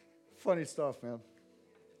 funny stuff, man.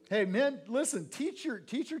 Hey, men, listen, teach your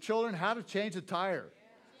children how to change a tire.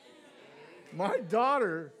 My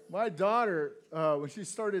daughter, when she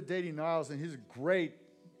started dating Niles, and he's a great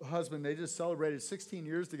husband, they just celebrated 16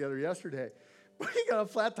 years together yesterday. But he got a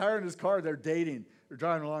flat tire in his car. They're dating. They're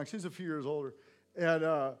driving along. She's a few years older. And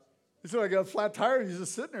he said, I got a flat tire, and he's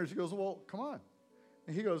just sitting there. She goes, well, come on.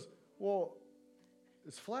 And he goes, well,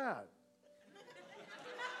 it's flat.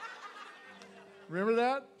 Remember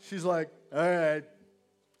that? She's like, all right,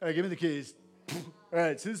 give me the keys. All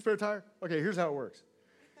right, see the spare tire? Okay, here's how it works.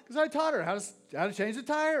 Because I taught her how to change the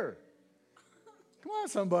tire. Come on,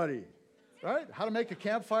 somebody. Right? How to make a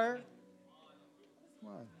campfire. Come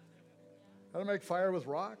on. How to make fire with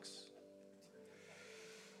rocks.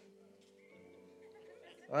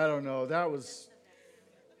 I don't know.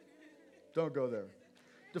 Don't go there.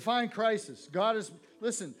 Define crisis. God is,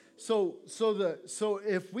 listen, so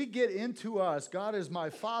if we get into us, God is my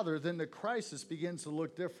Father, then the crisis begins to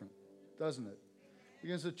look different, doesn't it?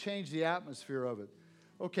 Begins to change the atmosphere of it.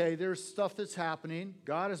 Okay, there's stuff that's happening.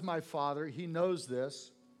 God is my Father. He knows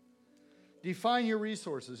this. Define your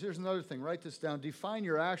resources. Here's another thing. Write this down. Define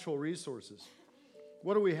your actual resources.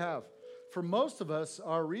 What do we have? For most of us,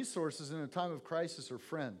 our resources in a time of crisis are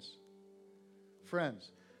friends.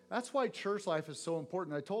 Friends. That's why church life is so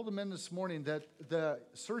important. I told the men this morning that the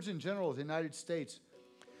Surgeon General of the United States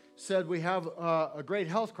said we have a great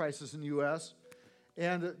health crisis in the U.S.,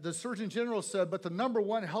 and the Surgeon General said, but the number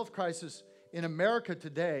one health crisis in America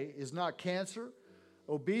today is not cancer,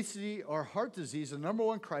 obesity, or heart disease. The number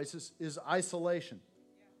one crisis is isolation.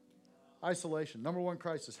 Isolation, number one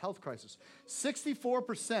crisis, health crisis.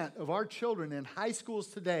 64% of our children in high schools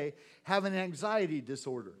today have an anxiety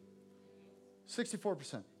disorder.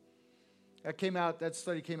 64%. That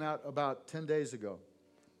study came out about 10 days ago.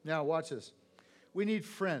 Now, watch this. We need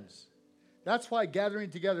friends. That's why gathering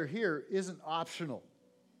together here isn't optional.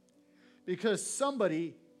 Because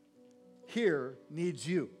somebody here needs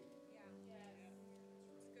you.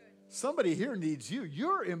 Somebody here needs you.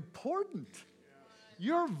 You're important.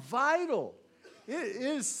 You're vital. It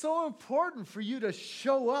is so important for you to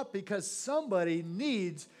show up because somebody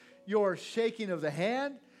needs your shaking of the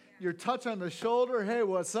hand, your touch on the shoulder, hey,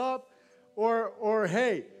 what's up? Or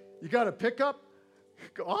hey, you got a pickup?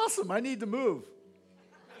 Awesome, I need to move.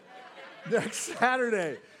 Next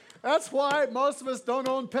Saturday. That's why most of us don't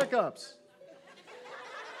own pickups.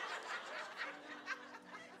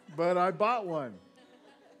 But I bought one.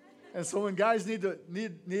 And so when guys need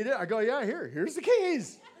it, I go, yeah, here's the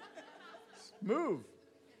keys. Move.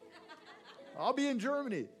 I'll be in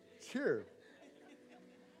Germany. It's here.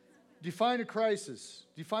 Define a crisis.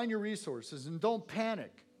 Define your resources and don't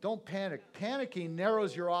panic. Don't panic. Panicking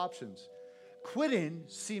narrows your options. Quitting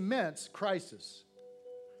cements crisis.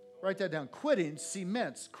 Write that down. Quitting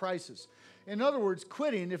cements crisis. In other words,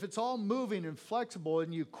 quitting, if it's all moving and flexible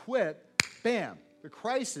and you quit, bam, the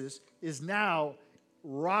crisis is now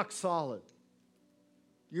rock solid.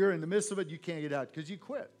 You're in the midst of it, you can't get out because you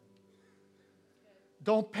quit.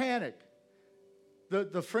 Don't panic.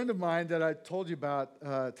 The friend of mine that I told you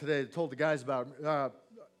about today, told the guys about,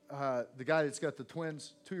 the guy that's got the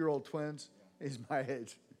twins, 2-year-old twins, he's my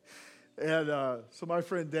age. And so my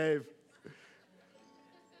friend Dave,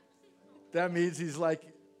 that means he's like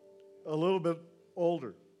a little bit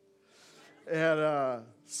older. And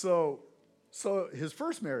so his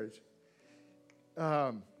first marriage,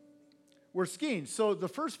 we're skiing. So the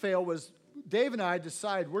first fail was Dave and I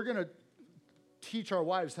decide we're going to teach our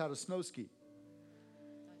wives how to snow ski.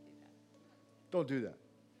 Don't do that.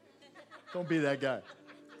 Don't be that guy.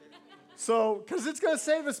 So, because it's going to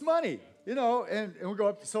save us money, and we go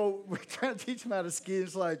up. So we're trying to teach them how to ski.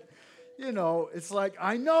 It's like,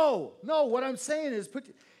 I know. No, what I'm saying is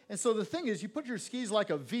and so the thing is, you put your skis like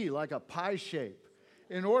a V, like a pie shape,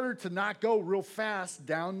 in order to not go real fast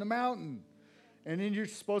down the mountain. And then you're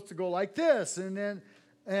supposed to go like this. And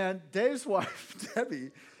Dave's wife,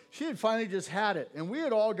 Debbie, She had finally just had it, and we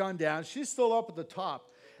had all gone down. She's still up at the top.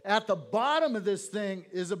 At the bottom of this thing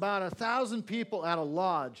is about 1,000 people at a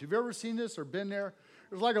lodge. Have you ever seen this or been there?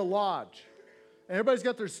 There's like a lodge. And everybody's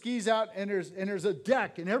got their skis out, and there's a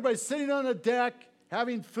deck. And everybody's sitting on a deck,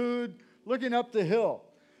 having food, looking up the hill.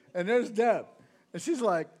 And there's Deb. And she's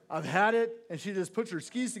like, I've had it. And she just puts her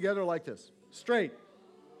skis together like this. Straight.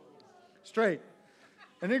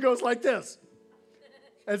 And it goes like this.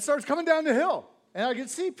 And it starts coming down the hill. And I can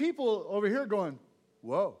see people over here going,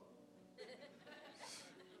 whoa.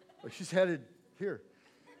 Like she's headed here.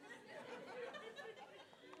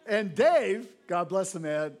 And Dave, God bless the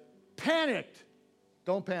man, panicked.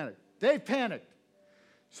 Don't panic. Dave panicked.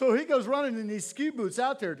 So he goes running in these ski boots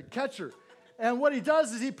out there to catch her. And what he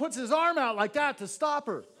does is he puts his arm out like that to stop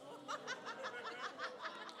her.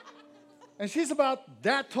 And she's about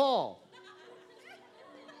that tall.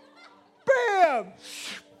 Bam!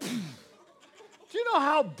 Do you know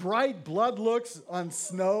how bright blood looks on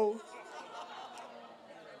snow?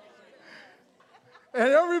 And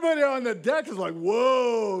everybody on the deck is like,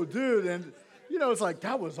 whoa, dude. And, it's like,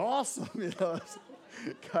 that was awesome.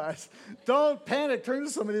 Guys, don't panic. Turn to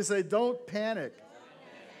somebody and say, don't panic.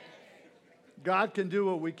 God can do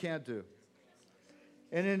what we can't do.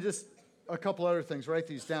 And then just a couple other things. Write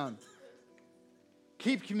these down.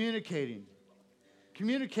 Keep communicating.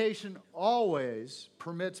 Communication always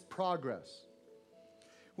permits progress.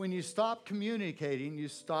 When you stop communicating, you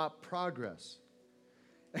stop progress.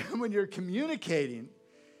 And when you're communicating,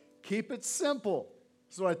 keep it simple.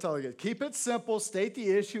 This is what I tell you. Keep it simple, state the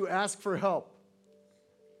issue, ask for help.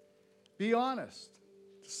 Be honest.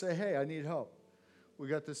 Say, hey, I need help. We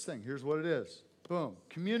got this thing. Here's what it is. Boom.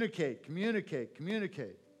 Communicate.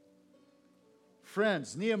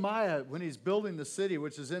 Friends, Nehemiah, when he's building the city,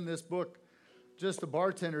 which is in this book, just a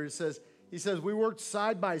bartender, he says, we worked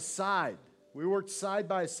side by side. We worked side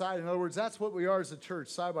by side. In other words, that's what we are as a church,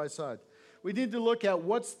 side by side. We need to look at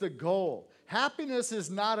what's the goal. Happiness is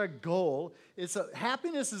not a goal.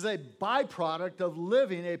 Happiness is a byproduct of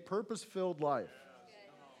living a purpose-filled life.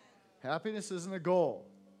 Happiness isn't a goal.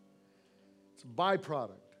 It's a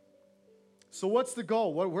byproduct. So what's the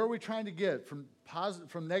goal? Where are we trying to get?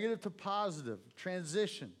 From negative to positive,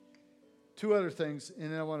 transition. Two other things,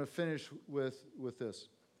 and then I want to finish with this.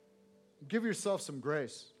 Give yourself some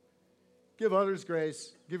grace. Give others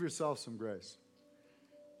grace. Give yourself some grace.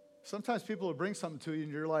 Sometimes people will bring something to you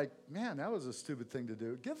and you're like, man, that was a stupid thing to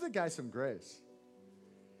do. Give the guy some grace.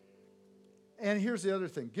 And here's the other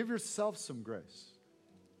thing. Give yourself some grace.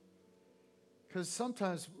 Because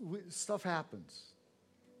sometimes stuff happens.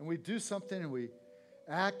 And we do something and we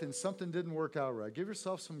act and something didn't work out right. Give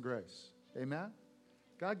yourself some grace. Amen?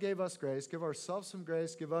 God gave us grace. Give ourselves some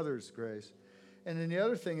grace. Give others grace. And then the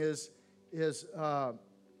other thing is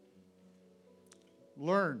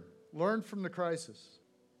learn. Learn from the crisis.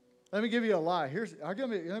 Let me give you a lie. Let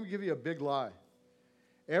me give you a big lie.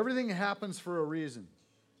 Everything happens for a reason.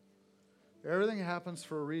 Everything happens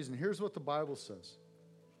for a reason. Here's what the Bible says.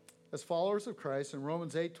 As followers of Christ in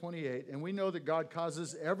Romans 8:28, and we know that God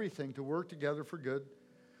causes everything to work together for good,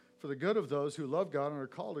 for the good of those who love God and are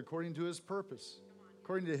called according to his purpose.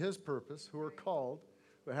 According to his purpose, who are called,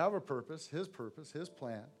 who have a purpose, his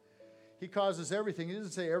plan. He causes everything. He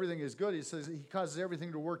doesn't say everything is good. He says he causes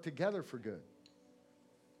everything to work together for good.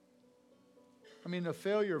 I mean, the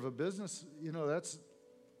failure of a business, that's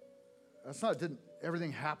not,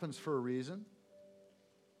 everything happens for a reason.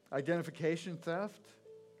 Identification theft,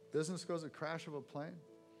 business goes a crash of a plane.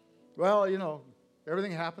 Well,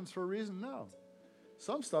 everything happens for a reason. No.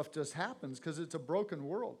 Some stuff just happens because it's a broken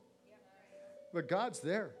world. But God's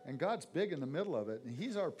there, and God's big in the middle of it, and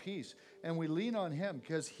he's our peace. And we lean on him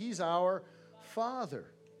because he's our Father.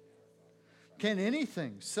 Can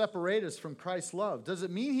anything separate us from Christ's love? Does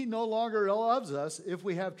it mean he no longer loves us if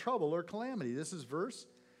we have trouble or calamity? This is verse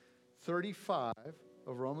 35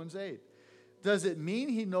 of Romans 8. Does it mean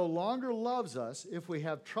he no longer loves us if we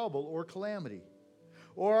have trouble or calamity,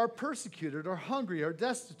 or are persecuted, or hungry, or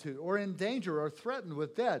destitute, or in danger, or threatened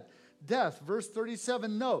with death? Verse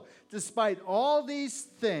 37, no. Despite all these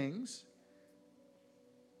things,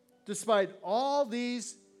 everybody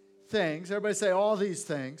say all these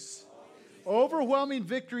things. Overwhelming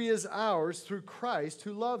victory is ours through Christ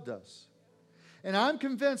who loved us. And I'm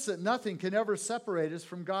convinced that nothing can ever separate us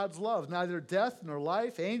from God's love, neither death nor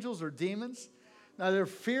life, angels or demons, neither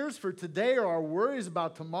fears for today or our worries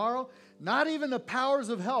about tomorrow, not even the powers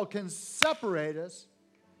of hell can separate us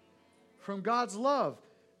from God's love.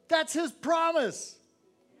 That's his promise.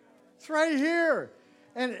 It's right here.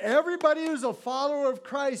 And everybody who's a follower of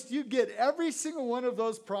Christ, you get every single one of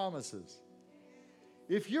those promises.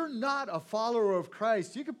 if you're not a follower of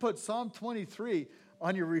Christ, you can put Psalm 23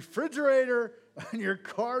 on your refrigerator, on your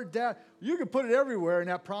car dash. You can put it everywhere, and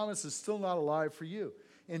that promise is still not alive for you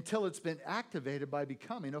until it's been activated by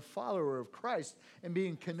becoming a follower of Christ and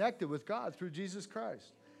being connected with God through Jesus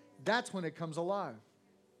Christ. That's when it comes alive.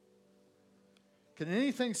 Can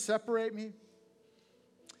anything separate me?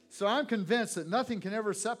 So I'm convinced that nothing can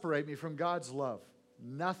ever separate me from God's love.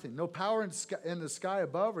 Nothing. No power in the sky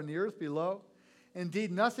above or in the earth below.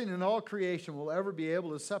 Indeed, nothing in all creation will ever be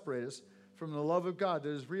able to separate us from the love of God that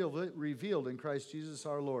is revealed in Christ Jesus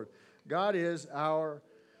our Lord. God is our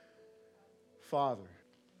Father.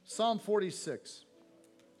 Psalm 46.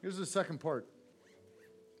 Here's the second part.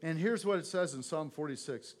 And here's what it says in Psalm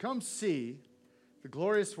 46. Come see the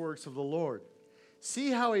glorious works of the Lord.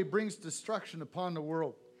 See how he brings destruction upon the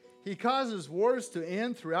world. He causes wars to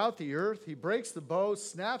end throughout the earth. He breaks the bow,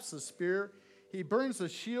 snaps the spear. He burns the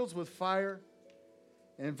shields with fire.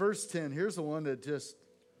 And verse 10, here's the one that just,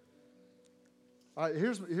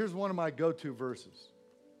 here's one of my go-to verses.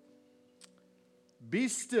 Be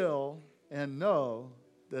still and know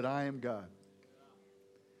that I am God.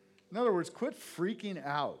 In other words, quit freaking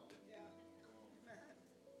out.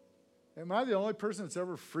 Am I the only person that's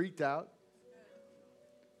ever freaked out?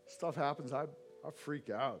 Stuff happens, I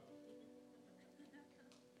freak out.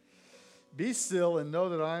 Be still and know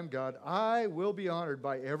that I am God. I will be honored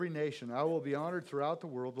by every nation. I will be honored throughout the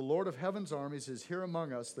world. The Lord of heaven's armies is here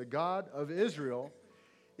among us. The God of Israel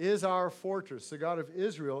is our fortress. The God of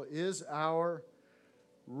Israel is our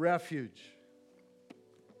refuge.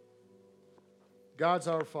 God's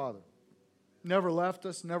our Father. Never left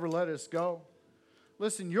us, never let us go.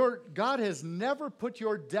 Listen, God has never put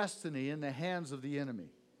your destiny in the hands of the enemy.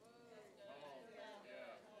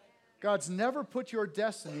 God's never put your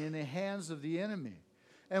destiny in the hands of the enemy.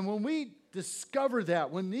 And when we discover that,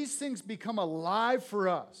 when these things become alive for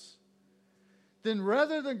us, then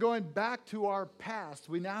rather than going back to our past,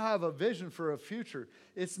 we now have a vision for a future.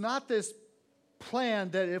 It's not this plan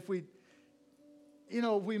that if we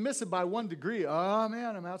miss it by 1 degree, oh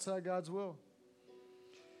man, I'm outside God's will.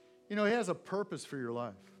 He has a purpose for your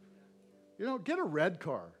life. Get a red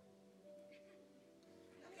car.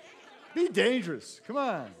 Be dangerous. Come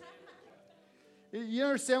on. You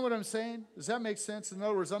understand what I'm saying? Does that make sense? In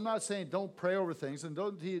other words, I'm not saying don't pray over things and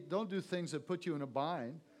don't do things that put you in a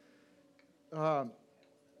bind.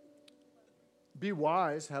 Be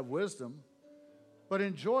wise, have wisdom, but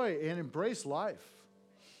enjoy and embrace life.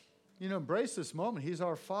 Embrace this moment. He's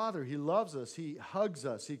our Father. He loves us. He hugs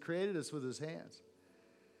us. He created us with his hands.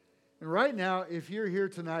 And right now, if you're here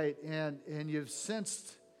tonight and you've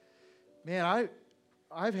sensed, man,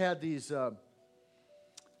 I've had these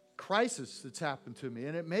crisis that's happened to me.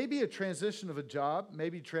 And it may be a transition of a job,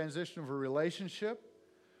 maybe transition of a relationship.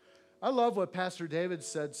 I love what Pastor David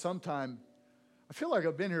said sometime. I feel like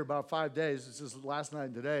I've been here about 5 days. This is last night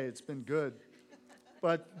and today. It's been good.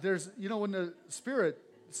 But there's, when the Spirit,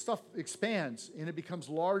 stuff expands and it becomes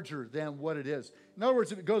larger than what it is. In other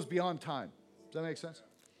words, it goes beyond time. Does that make sense?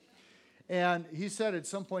 And he said at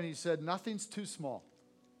some point, nothing's too small.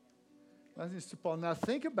 Nothing's too small. Now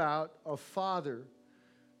think about a father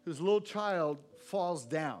whose little child falls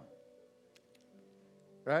down,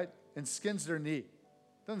 right, and skins their knee.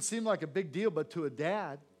 Doesn't seem like a big deal, but to a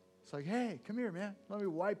dad, it's like, hey, come here, man. Let me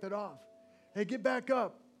wipe it off. Hey, get back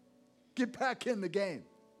up. Get back in the game,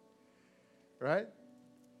 right?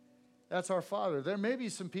 That's our Father. There may be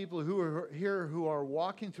some people who are here who are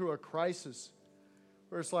walking through a crisis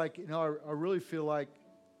where it's like, I really feel like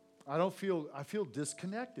I feel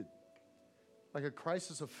disconnected. Like a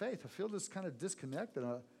crisis of faith. I feel this kind of disconnected.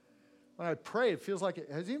 When I pray, it feels like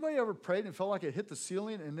has anybody ever prayed and felt like it hit the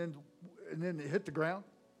ceiling and then it hit the ground?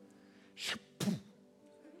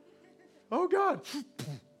 Oh God.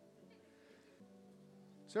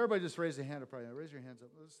 So everybody just raise a hand up right now. Raise your hands up.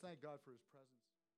 Let's thank God for his presence.